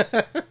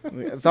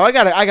 So I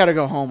gotta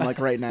go home like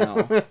right now.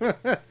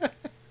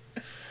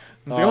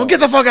 He's like, "Oh, get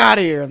the fuck out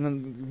of here!" And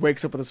then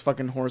wakes up with his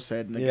fucking horse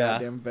head in the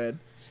goddamn bed.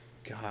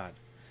 God,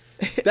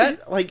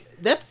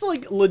 that's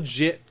like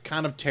legit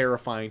kind of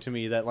terrifying to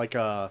me that like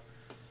a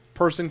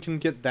person can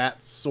get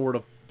that sort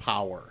of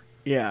power.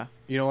 Yeah,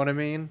 you know what I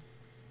mean?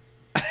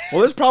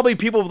 Well, there's probably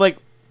people with like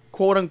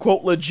quote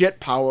unquote legit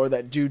power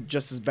that do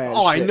just as bad.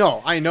 Oh, shit. I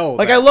know.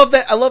 Like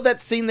that. I love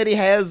that scene that he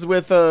has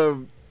with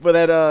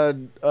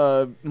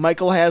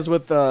Michael has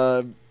with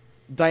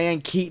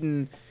Diane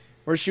Keaton,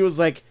 where she was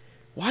like,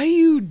 "Why are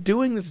you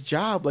doing this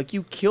job? Like,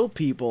 you kill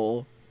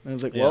people." And I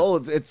was like, "Well,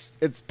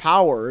 it's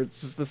power.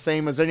 It's just the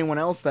same as anyone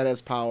else that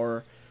has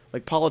power,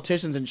 like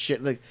politicians and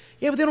shit." Like,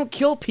 yeah, but they don't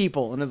kill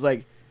people. And it's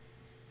like,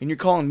 and you're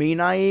calling me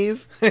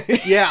naive?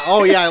 Yeah.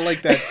 Oh, yeah. I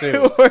like that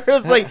too. Where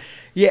it's like,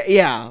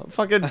 yeah,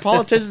 fucking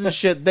politicians and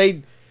shit.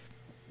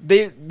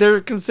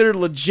 They're considered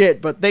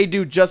legit, but they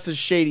do just as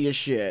shady as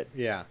shit.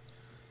 Yeah.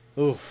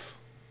 Oof.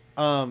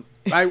 I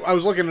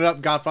was looking it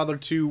up. Godfather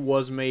 2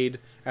 was made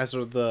as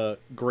sort of the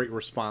great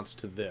response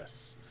to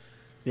this.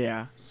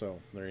 Yeah. So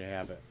there you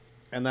have it.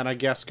 And then I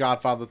guess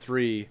Godfather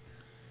 3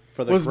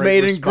 was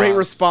made in great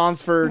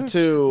response for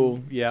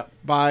 2. Yeah.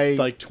 By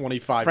like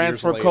 25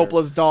 Francis years later. Ford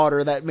Coppola's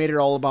daughter that made it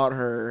all about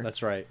her.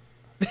 That's right.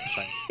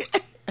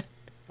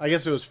 I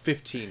guess it was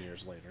 15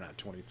 years later, not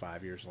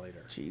 25 years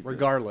later. Jesus.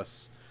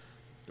 Regardless.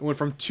 It went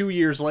from 2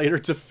 years later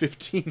to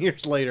 15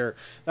 years later.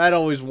 That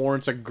always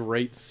warrants a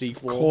great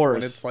sequel. Of course.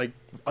 When it's like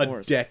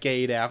a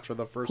decade after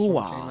the first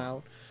one came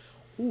out.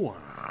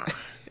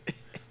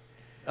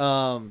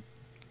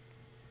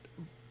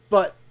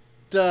 But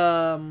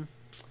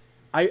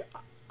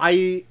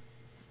I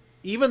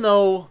even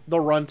though the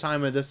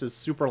runtime of this is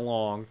super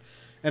long,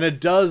 and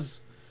it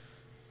does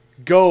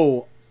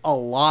go a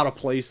lot of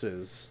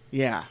places.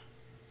 Yeah.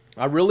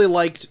 I really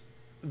liked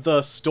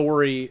the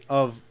story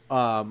of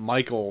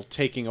Michael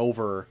taking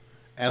over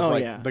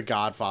as the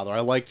Godfather.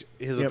 I liked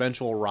his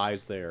eventual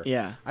rise there.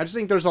 Yeah. I just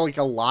think there's like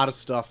a lot of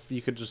stuff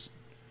you could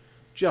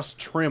just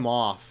trim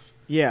off.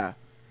 Yeah.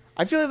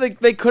 I feel like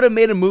they could have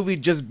made a movie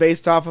just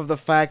based off of the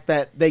fact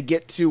that they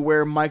get to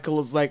where Michael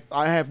is like,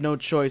 I have no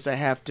choice. I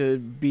have to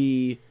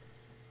be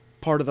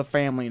part of the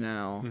family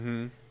now.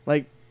 Mm-hmm.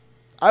 Like,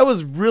 I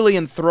was really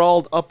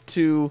enthralled up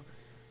to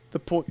the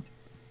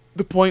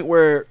point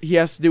where he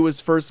has to do his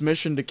first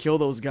mission to kill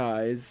those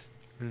guys.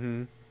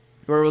 Mm-hmm.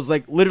 Where it was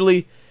like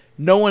literally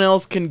no one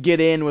else can get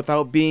in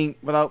without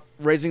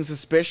raising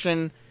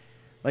suspicion.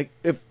 Like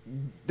if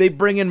they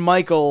bring in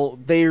Michael,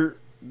 they're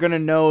gonna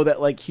know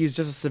that like he's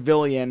just a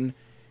civilian,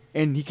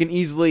 and we can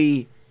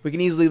easily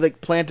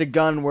like plant a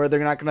gun where they're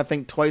not gonna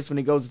think twice when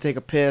he goes to take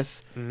a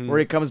piss, where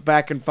he comes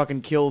back and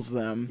fucking kills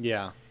them.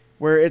 Yeah.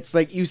 Where it's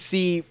like you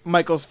see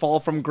Michael's fall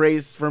from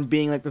grace from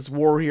being like this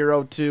war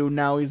hero to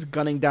now he's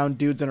gunning down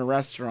dudes in a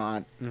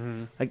restaurant.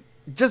 Mm-hmm. Like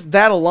just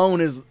that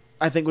alone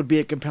I think would be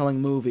a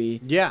compelling movie.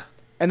 Yeah.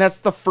 And that's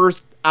the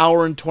first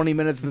hour and 20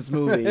 minutes of this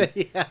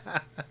movie.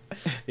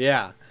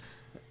 Yeah.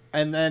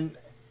 And then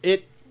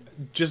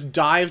just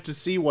dive to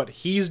see what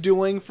he's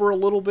doing for a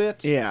little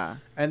bit. Yeah.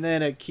 And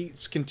then it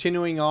keeps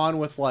continuing on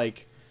with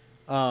like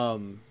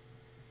the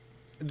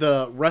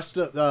rest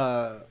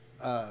of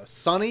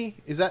Sonny,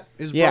 is that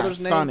his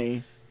brother's name?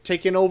 Sonny.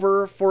 Taking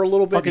over for a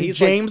little bit. Fucking He's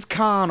James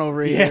Caan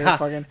over here. Yeah,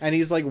 Fucking. and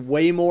he's like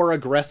way more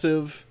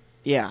aggressive.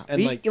 Yeah,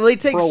 And, like, he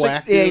takes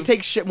proactive. shit, he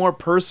takes shit more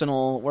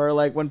personal. Where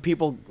like when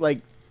people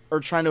like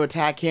are trying to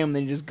attack him,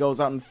 then he just goes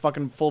out and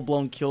fucking full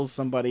blown kills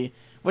somebody.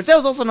 Which that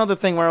was also another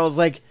thing where I was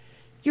like,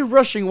 you're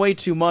rushing way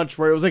too much.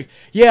 Where it was like,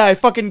 yeah, I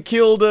fucking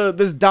killed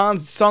this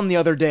Don's son the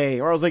other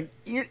day. Or I was like,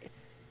 you're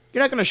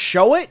not gonna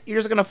show it. You're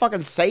just gonna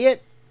fucking say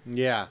it.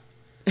 Yeah,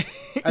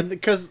 and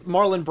because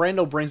Marlon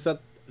Brando brings that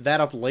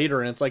up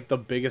later, and it's like the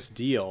biggest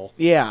deal.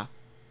 Yeah.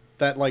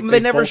 That like They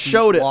never both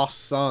showed it.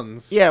 lost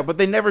sons. Yeah, but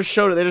they never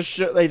showed it.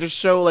 They just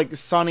show like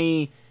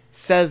Sonny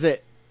says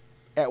it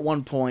at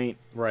one point.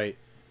 Right.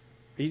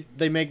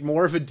 They make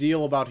more of a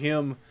deal about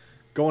him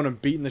going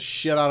and beating the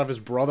shit out of his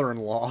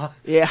brother-in-law.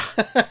 Yeah.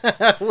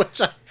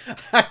 Which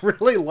I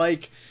really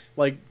like.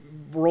 Like,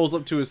 rolls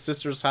up to his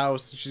sister's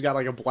house. She's got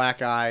like a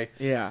black eye.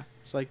 Yeah.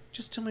 It's like,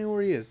 just tell me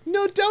where he is.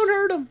 No, don't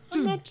hurt him.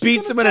 Just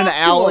beats him in an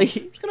alley.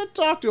 I'm just gonna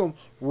talk to him.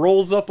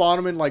 Rolls up on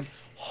him and like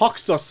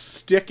hucks a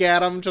stick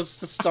at him just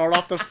to start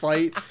off the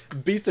fight.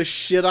 Beats the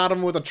shit out of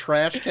him with a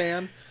trash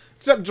can.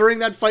 Except during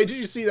that fight, did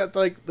you see that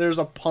like there's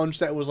a punch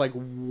that was like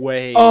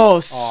way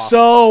off.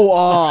 So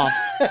off.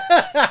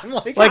 I'm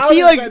like Like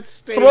he like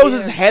throws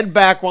his head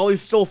back while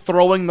he's still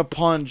throwing the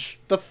punch.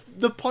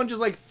 The punch is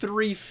like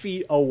 3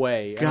 feet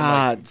away. And I'm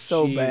God, like,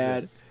 so Jesus.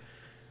 bad.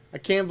 I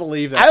can't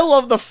believe that. I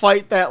love the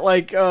fight that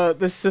like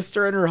the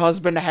sister and her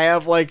husband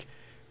have like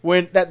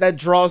when that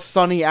draws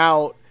Sonny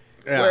out.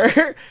 Yeah.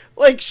 Where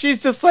like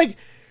she's just like,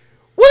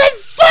 well then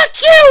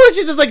fuck you, and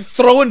she's just like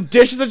throwing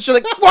dishes and she's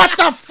like, what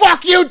the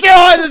fuck you doing?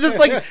 And just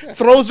like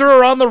throws her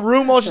around the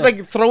room while she's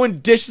like throwing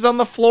dishes on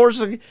the floor.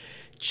 She's like,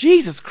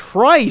 Jesus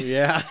Christ.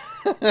 Yeah.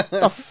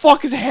 The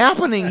fuck is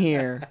happening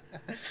here?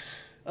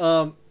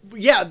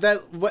 Yeah,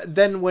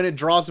 then when it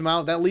draws him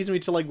out, that leads me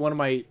to like one of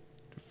my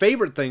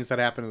favorite things that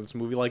happen in this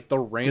movie, like the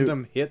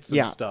random hits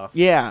and stuff.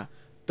 Yeah.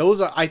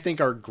 Those I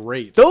think are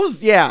great.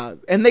 Those, yeah,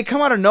 and they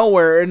come out of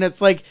nowhere, and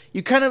it's like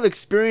you kind of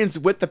experience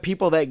with the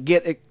people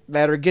that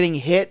are getting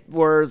hit,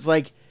 where it's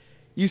like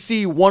you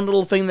see one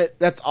little thing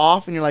that's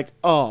off, and you're like,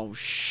 oh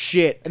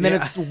shit, and then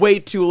it's way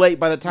too late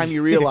by the time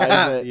you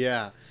realize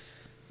it.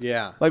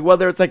 Yeah. Like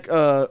whether it's like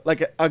a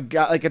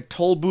guy, like a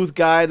toll booth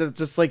guy that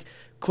just like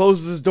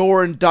closes his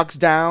door and ducks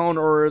down,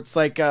 or it's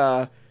like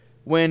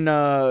when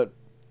Luca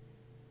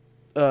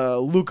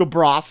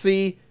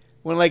Brasi.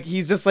 When, like,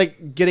 he's just,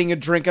 like, getting a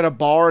drink at a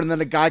bar, and then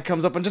a guy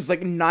comes up and just,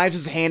 like, knives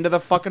his hand to the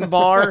fucking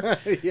bar.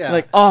 Yeah.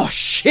 Like, oh,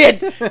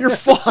 shit, you're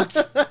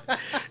fucked. But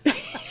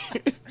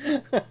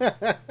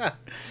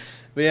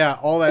yeah,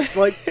 all that,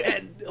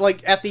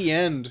 like, at the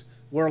end,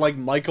 where, like,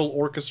 Michael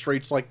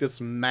orchestrates, like, this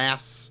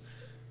mass,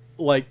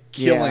 like,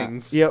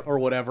 killings or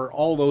whatever,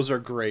 all those are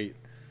great.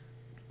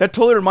 That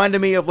totally reminded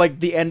me of, like,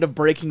 the end of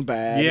Breaking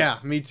Bad. Yeah,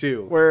 me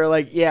too. Where,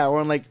 like,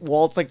 when, like,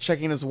 Walt's, like,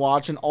 checking his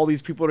watch, and all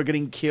these people are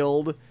getting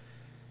killed.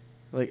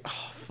 Like,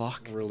 oh,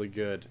 fuck. Really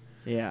good.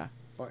 Yeah.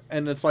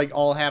 And it's, like,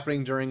 all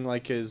happening during,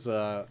 like, his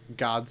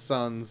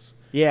godson's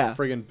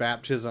friggin'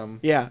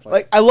 baptism. Yeah.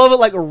 Like, I love it,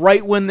 like,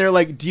 right when they're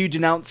like, do you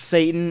denounce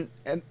Satan?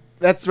 And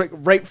that's, like,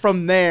 right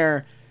from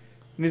there.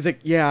 And he's like,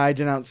 yeah, I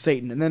denounce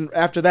Satan. And then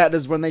after that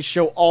is when they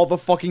show all the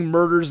fucking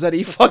murders that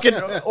he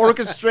fucking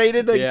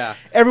orchestrated. Like,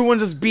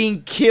 everyone's just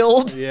being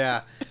killed.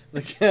 Yeah.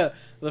 Like, the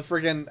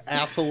friggin'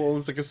 asshole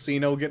owns a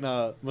casino getting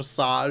a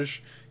massage.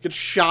 Gets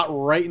shot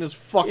right in his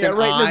fucking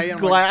eye. In his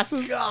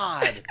glasses.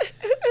 Like,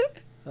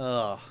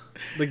 God.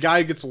 The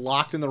guy gets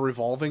locked in the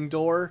revolving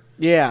door.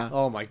 Yeah.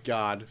 Oh my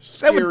God.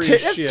 Scary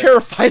shit. That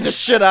terrifies the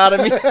shit out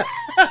of me.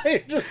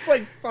 Just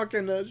like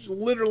fucking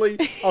literally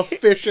a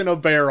fish in a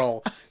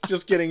barrel.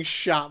 Just getting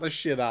shot the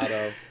shit out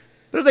of.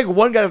 There's like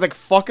one guy that's like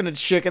fucking a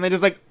chick and they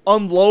just like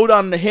unload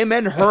on him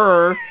and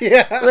her.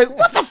 Yeah. Like,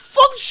 what the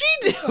fuck did she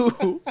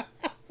do?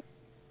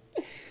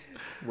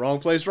 Wrong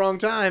place, wrong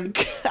time.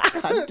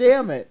 God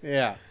damn it.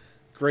 Yeah.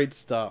 Great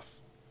stuff.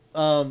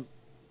 So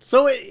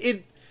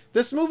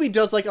this movie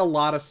does like a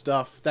lot of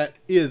stuff that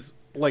is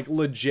like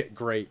legit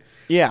great.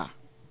 Yeah.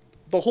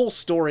 The whole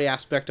story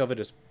aspect of it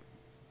is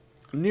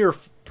near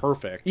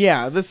perfect.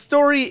 Yeah, the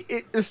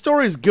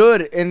story's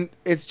good and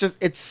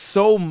it's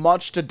so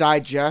much to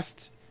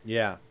digest.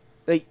 Yeah.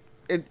 Like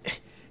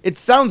it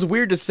sounds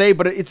weird to say,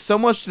 but it's so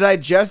much to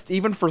digest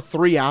even for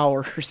 3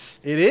 hours.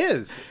 It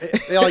is.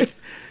 Like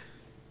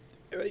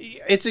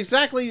it's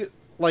exactly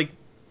like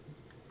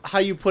how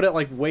you put it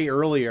like way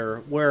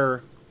earlier,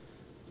 where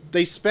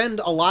they spend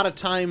a lot of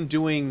time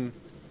doing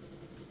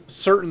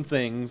certain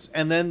things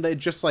and then it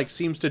just like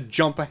seems to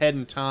jump ahead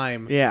in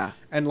time. Yeah.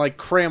 And like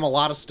cram a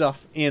lot of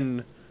stuff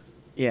in.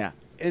 Yeah.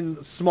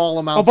 In small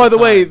amounts. Oh, by of the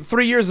time. way,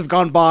 3 years have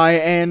gone by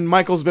and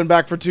Michael's been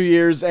back for 2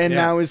 years and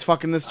now he's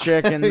fucking this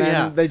chick and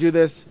then they do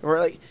this. We're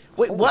like,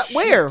 wait, what?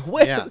 Shit.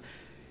 Where?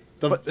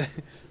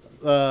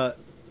 Yeah.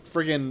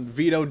 friggin'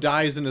 Vito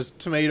dies in his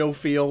tomato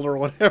field or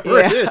whatever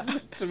it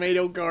is.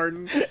 Tomato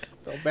garden.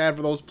 Felt bad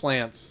for those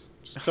plants.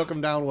 Just took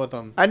them down with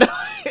him. I know.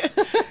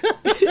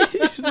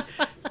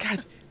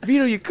 God,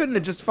 Vito, you couldn't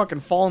have just fucking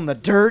fallen in the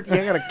dirt. You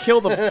gotta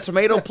kill the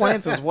tomato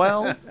plants as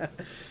well.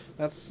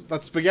 That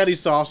spaghetti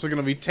sauce is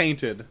gonna be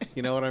tainted.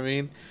 You know what I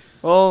mean?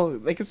 Well,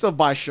 they can still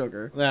buy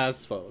sugar. Yeah, I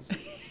suppose.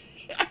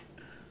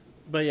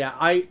 But yeah,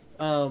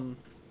 all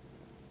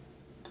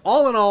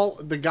in all,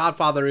 The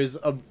Godfather is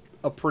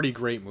a pretty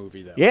great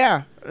movie, though.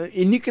 Yeah,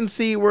 and you can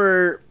see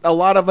where a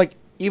lot of like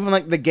even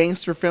like the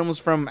gangster films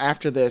from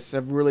after this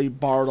have really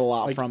borrowed a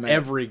lot Like from it.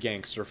 every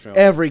gangster film.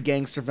 Every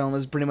gangster film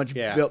is pretty much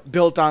Yeah.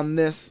 built on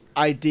this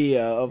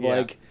idea of Yeah.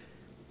 like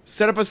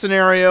set up a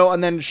scenario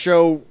and then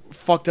show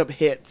fucked up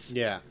hits.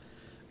 Yeah.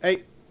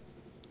 I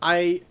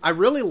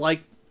really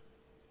like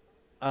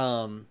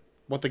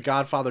what The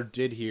Godfather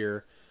did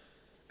here.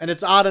 And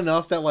it's odd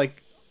enough that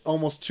like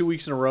almost 2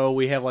 weeks in a row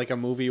we have like a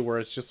movie where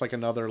it's just like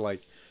another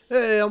like,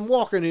 hey, I'm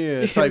walking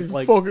here type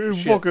like shit.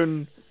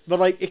 fucking But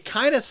like it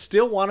kind of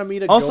still wanted me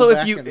to Also, go if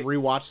back you- and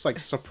rewatch like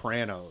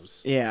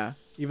Sopranos, yeah.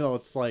 even though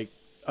it's like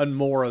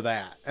more of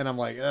that, and I'm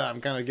like, I'm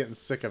kind of getting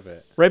sick of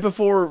it. Right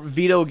before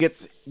Vito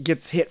gets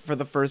hit for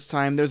the first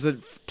time, there's a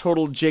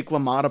total Jake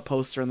LaMotta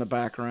poster in the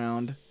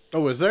background.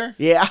 Oh, is there?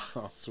 Yeah.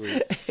 Oh,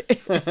 sweet.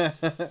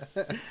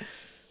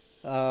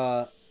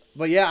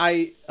 But yeah,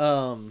 I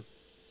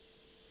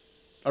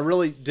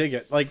really dig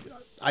it. Like,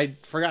 I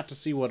forgot to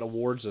see what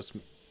awards this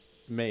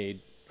made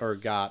or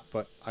got,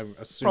 but I'm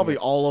assuming Probably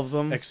it's all of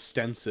them.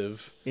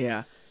 extensive.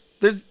 Yeah.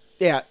 There's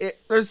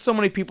so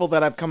many people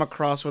that I've come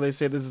across where they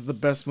say this is the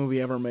best movie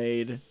ever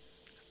made.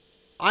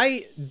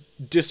 I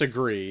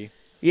disagree.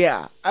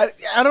 Yeah. I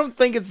don't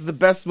think it's the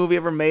best movie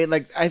ever made.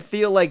 Like, I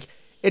feel like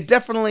it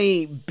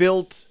definitely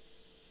built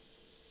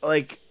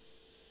like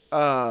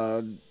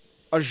a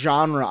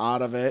genre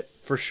out of it.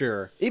 For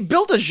sure. It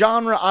built a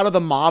genre out of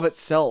the mob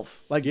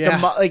itself. Like Yeah.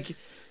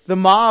 the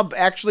mob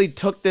actually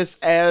took this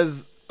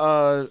as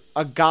a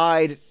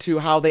guide to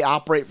how they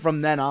operate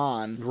from then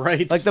on.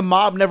 Right. Like the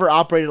mob never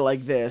operated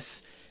like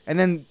this. And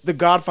then The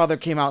Godfather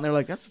came out and they were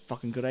like, that's a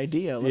fucking good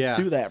idea. Let's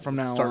do that from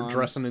now on. Start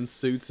dressing in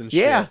suits and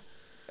Yeah.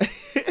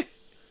 shit.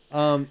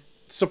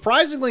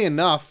 Surprisingly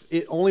enough,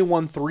 it only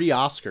won 3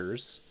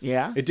 Oscars.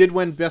 Yeah. It did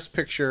win Best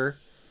Picture.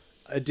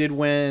 It did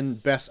win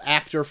Best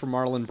Actor for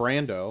Marlon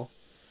Brando.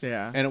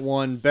 Yeah. And it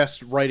won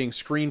Best Writing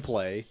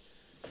Screenplay.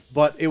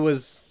 But it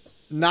was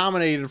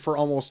nominated for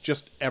almost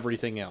just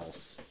everything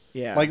else.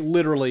 Yeah. Like,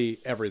 literally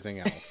everything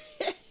else.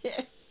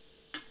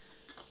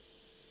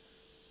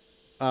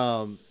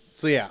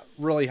 So, yeah,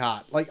 really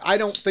hot. Like, I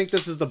don't think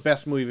this is the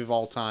best movie of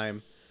all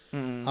time.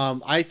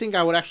 I think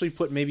I would actually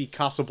put maybe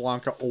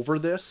Casablanca over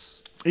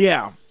this.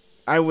 Yeah.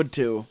 I would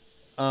too.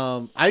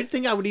 I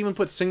think I would even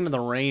put Singing in the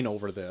Rain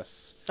over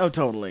this. Oh,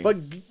 totally. But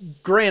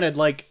granted,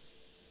 like,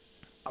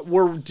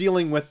 we're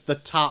dealing with the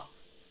top,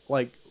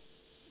 like,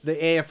 the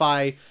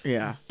AFI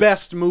yeah.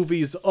 best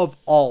movies of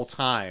all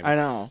time. I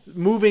know.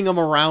 Moving them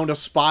around a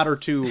spot or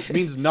two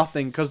means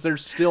nothing because they're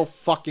still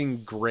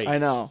fucking great. I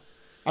know.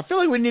 I feel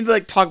like we need to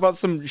like talk about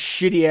some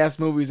shitty ass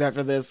movies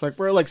after this. Like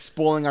we're like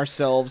spoiling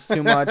ourselves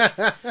too much.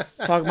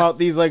 Talk about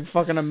these like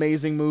fucking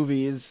amazing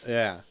movies.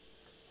 Yeah.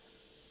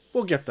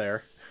 We'll get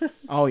there.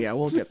 Oh yeah,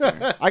 we'll get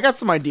there. I got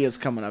some ideas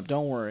coming up.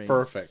 Don't worry.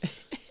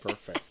 Perfect.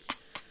 Perfect.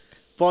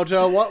 But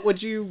what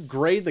would you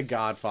grade The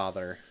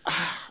Godfather?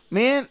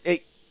 Man,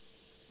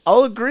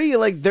 I'll agree.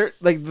 Like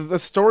the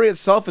story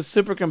itself is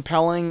super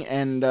compelling,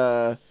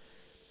 and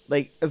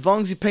like as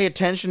long as you pay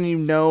attention, you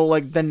know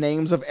like the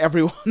names of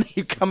everyone that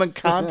you come in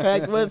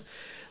contact with.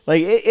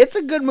 Like it's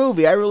a good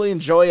movie. I really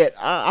enjoy it.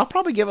 I'll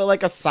probably give it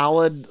like a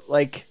solid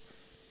like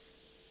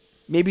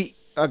maybe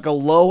like a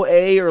low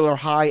A or a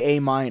high A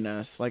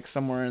minus, like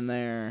somewhere in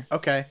there.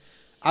 Okay.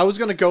 I was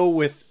gonna go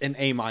with an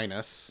A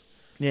minus.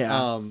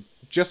 Yeah.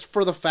 Just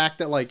for the fact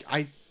that like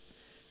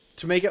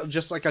to make it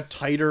just like a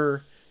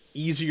tighter,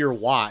 easier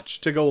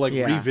watch to go like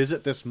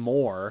revisit this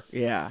more.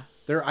 Yeah.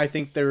 I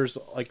think there's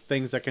like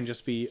things that can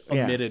just be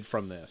omitted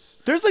from this.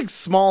 There's like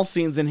small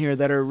scenes in here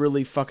that are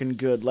really fucking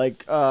good.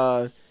 Like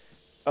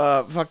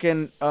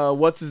fucking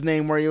what's his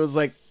name where he was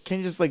like, "Can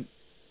you just like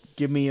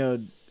give me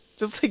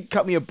just like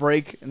cut me a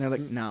break?" And they're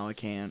like, "No, I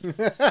can't."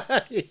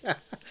 Yeah.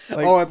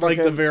 Like, At like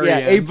the very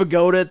end. Abe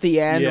Vigoda at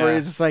the end where Yeah.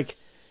 he's just like,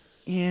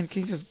 "Ian,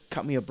 can you just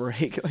cut me a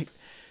break?" Like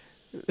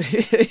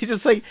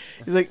he's like,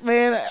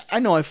 "Man, I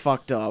know I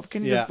fucked up.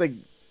 Can you just like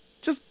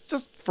just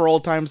for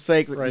old time's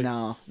sake?" Like, Right.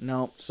 No.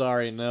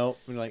 Sorry, no.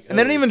 And like, And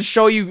they didn't even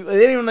show you. They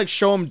didn't even like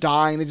show him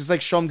dying. They just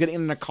like show him getting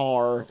in a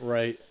car.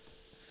 Right.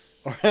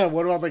 Or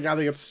what about the guy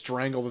that gets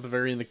strangled at the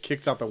very end that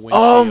kicks out the window?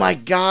 Oh my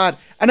god!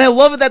 And I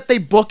love it that they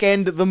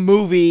bookend the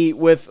movie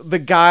with the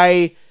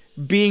guy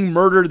being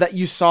murdered that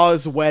you saw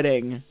his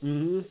wedding.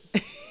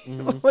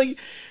 Mm-hmm. Like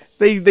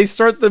they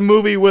start the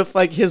movie with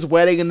like his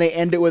wedding and they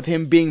end it with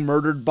him being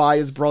murdered by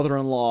his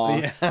brother-in-law.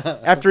 Yeah.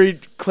 After he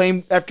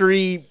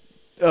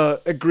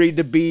agreed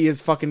to be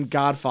his fucking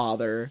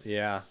godfather.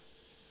 Yeah.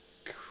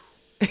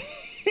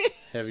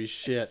 Heavy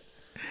shit.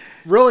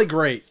 Really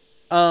great.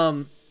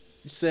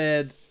 You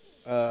said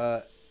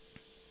A-,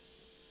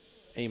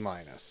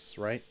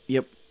 right?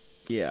 Yep.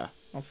 Yeah.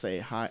 I'll say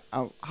high.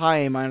 High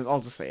A minus.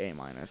 I'll just say A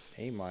minus.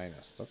 A-.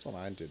 That's what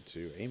I did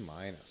too. A-.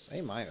 A-.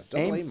 A,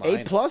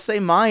 A-. A plus, A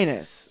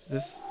minus.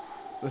 This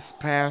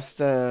past.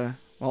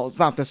 Well, it's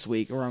not this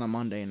week. We're on a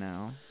Monday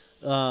now.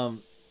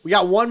 We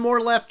got one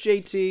more left,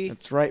 JT.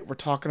 That's right. We're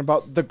talking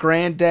about the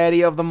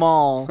granddaddy of them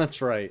all.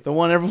 That's right. The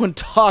one everyone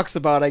talks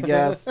about, I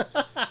guess.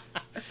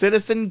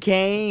 Citizen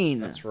Kane.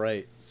 That's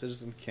right.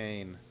 Citizen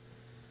Kane.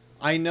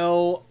 I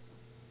know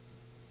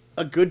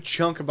a good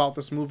chunk about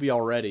this movie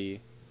already.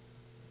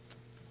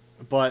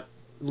 But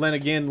then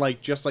again,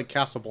 like just like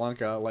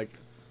Casablanca, like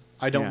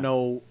I don't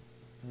know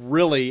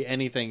really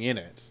anything in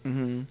it.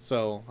 Mm-hmm.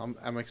 So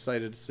I'm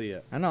excited to see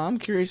it. I know. I'm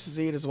curious to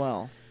see it as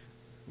well.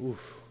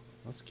 Oof.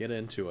 Let's get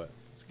into it.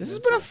 This has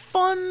been a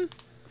fun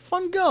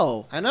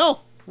go. I know.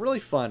 Really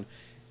fun.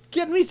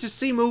 Getting me to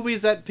see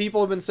movies that people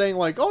have been saying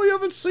like, oh, you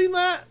haven't seen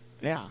that?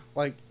 Yeah.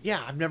 Like,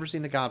 yeah, I've never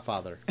seen The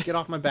Godfather. Get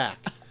off my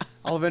back.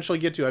 I'll eventually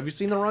get to it. Have you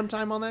seen the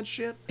runtime on that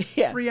shit?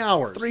 Yeah. 3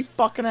 hours. 3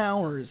 fucking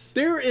hours.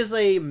 There is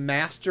a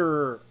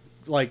master,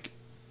 like,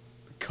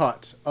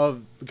 cut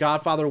of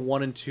Godfather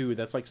 1 and 2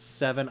 that's like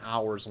 7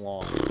 hours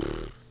long.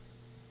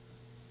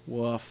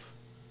 Woof.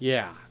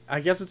 Yeah.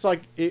 I guess it's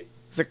like... Is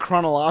it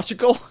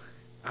chronological?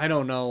 I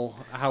don't know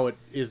how it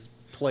is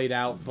played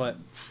out, but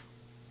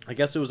I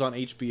guess it was on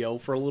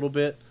HBO for a little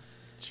bit.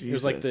 Jesus. It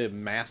was like the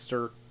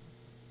master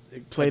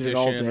Played it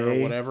all edition day.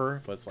 or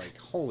whatever, but it's like,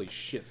 holy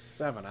shit,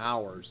 7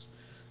 hours.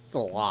 It's a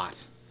lot.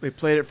 They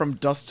played it from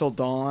dusk till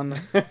dawn.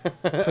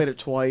 Played it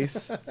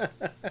twice.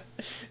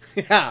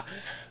 Yeah.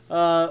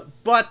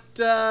 But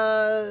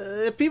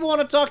if people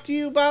want to talk to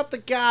you about The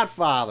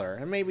Godfather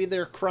and maybe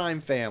their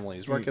crime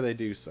families, where can they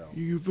do so?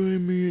 You can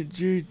find me at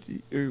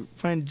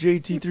find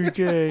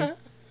JT3K. You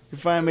can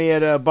find me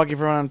at Bucky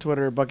Frown on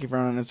Twitter, Bucky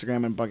Frown on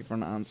Instagram, and Bucky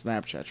Frown on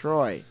Snapchat.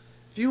 Troy.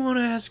 If you want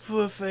to ask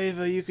for a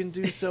favor, you can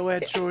do so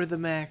at Troy the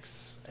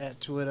Max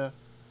at Twitter.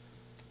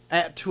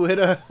 At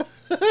Twitter.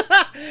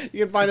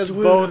 You can find us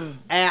both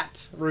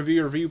at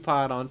Review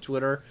Pod on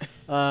Twitter.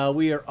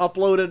 We are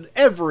uploaded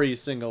every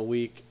single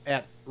week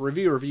at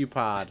Review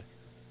Pod.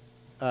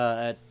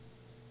 At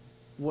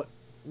what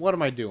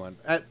am I doing?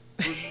 At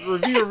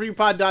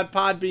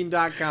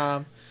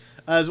reviewpod.podbean.com,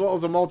 as well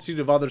as a multitude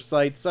of other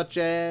sites such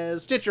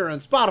as Stitcher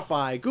and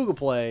Spotify, Google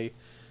Play,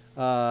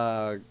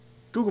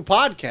 Google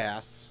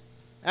Podcasts,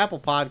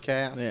 Apple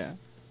Podcasts. Yeah.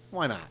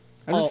 Why not?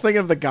 I'm just thinking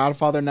of The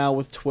Godfather now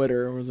with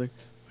Twitter. I was like,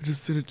 I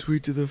just sent a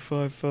tweet to the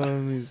 5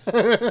 families.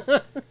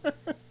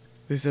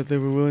 They said they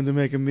were willing to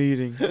make a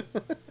meeting.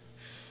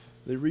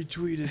 They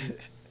retweeted it.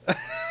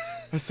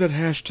 I said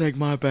hashtag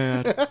my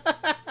bad.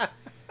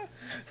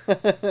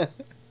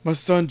 My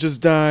son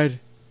just died.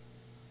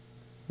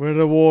 We're at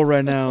a war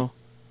right now.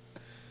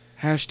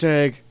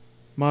 Hashtag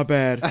my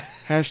bad.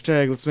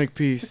 Hashtag let's make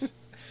peace.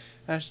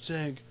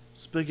 Hashtag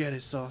spaghetti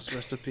sauce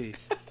recipe.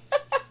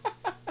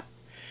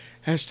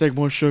 Hashtag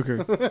more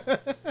sugar.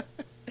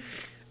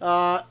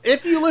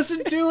 If you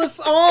listen to us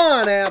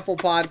on Apple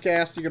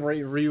Podcasts, you can rate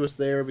and review us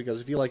there,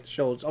 because if you like the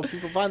show, it's help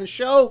people find the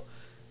show.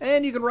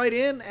 And you can write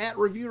in at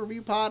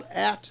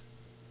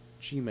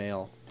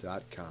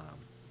reviewpod@gmail.com.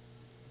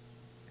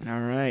 All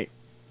right.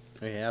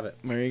 There you have it.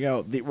 There you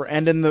go. We're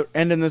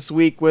ending this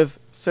week with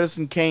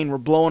Citizen Kane. We're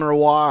blowing our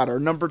wad. Our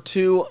number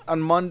 2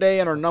 on Monday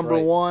and our number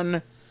right.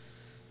 1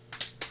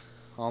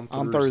 on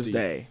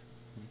Thursday.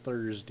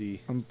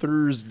 On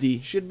Thursday.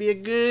 Should be a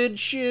good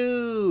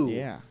show.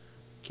 Yeah.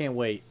 Can't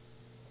wait.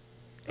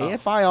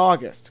 AFI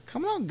August.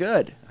 Coming on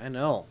good. I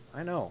know.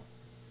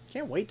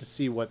 Can't wait to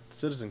see what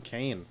Citizen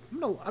Kane...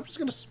 I'm just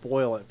going to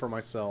spoil it for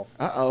myself.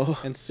 Uh-oh.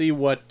 And see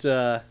what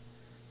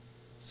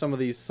some of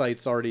these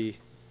sites already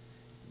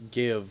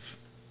give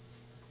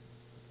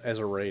as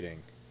a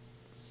rating.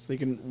 So you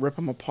can rip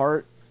them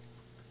apart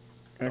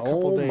in a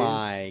couple days. Oh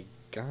my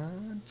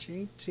god,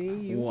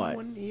 JT. You What?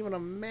 wouldn't even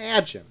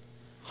imagine.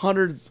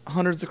 Hundreds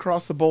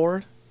across the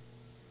board?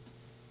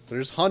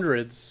 There's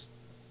hundreds.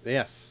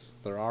 Yes,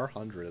 there are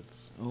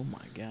hundreds. Oh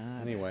my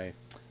god. Anyway,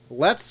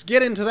 let's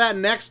get into that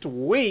next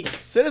week.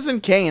 Citizen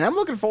Kane. I'm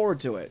looking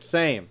forward to it.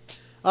 Same.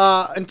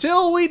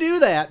 Until we do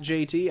that,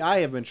 JT, I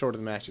have been Short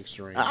of the Match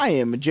Extreme. I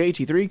am a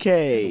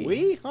JT3K.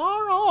 We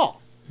are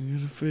off. I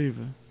got a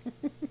favor.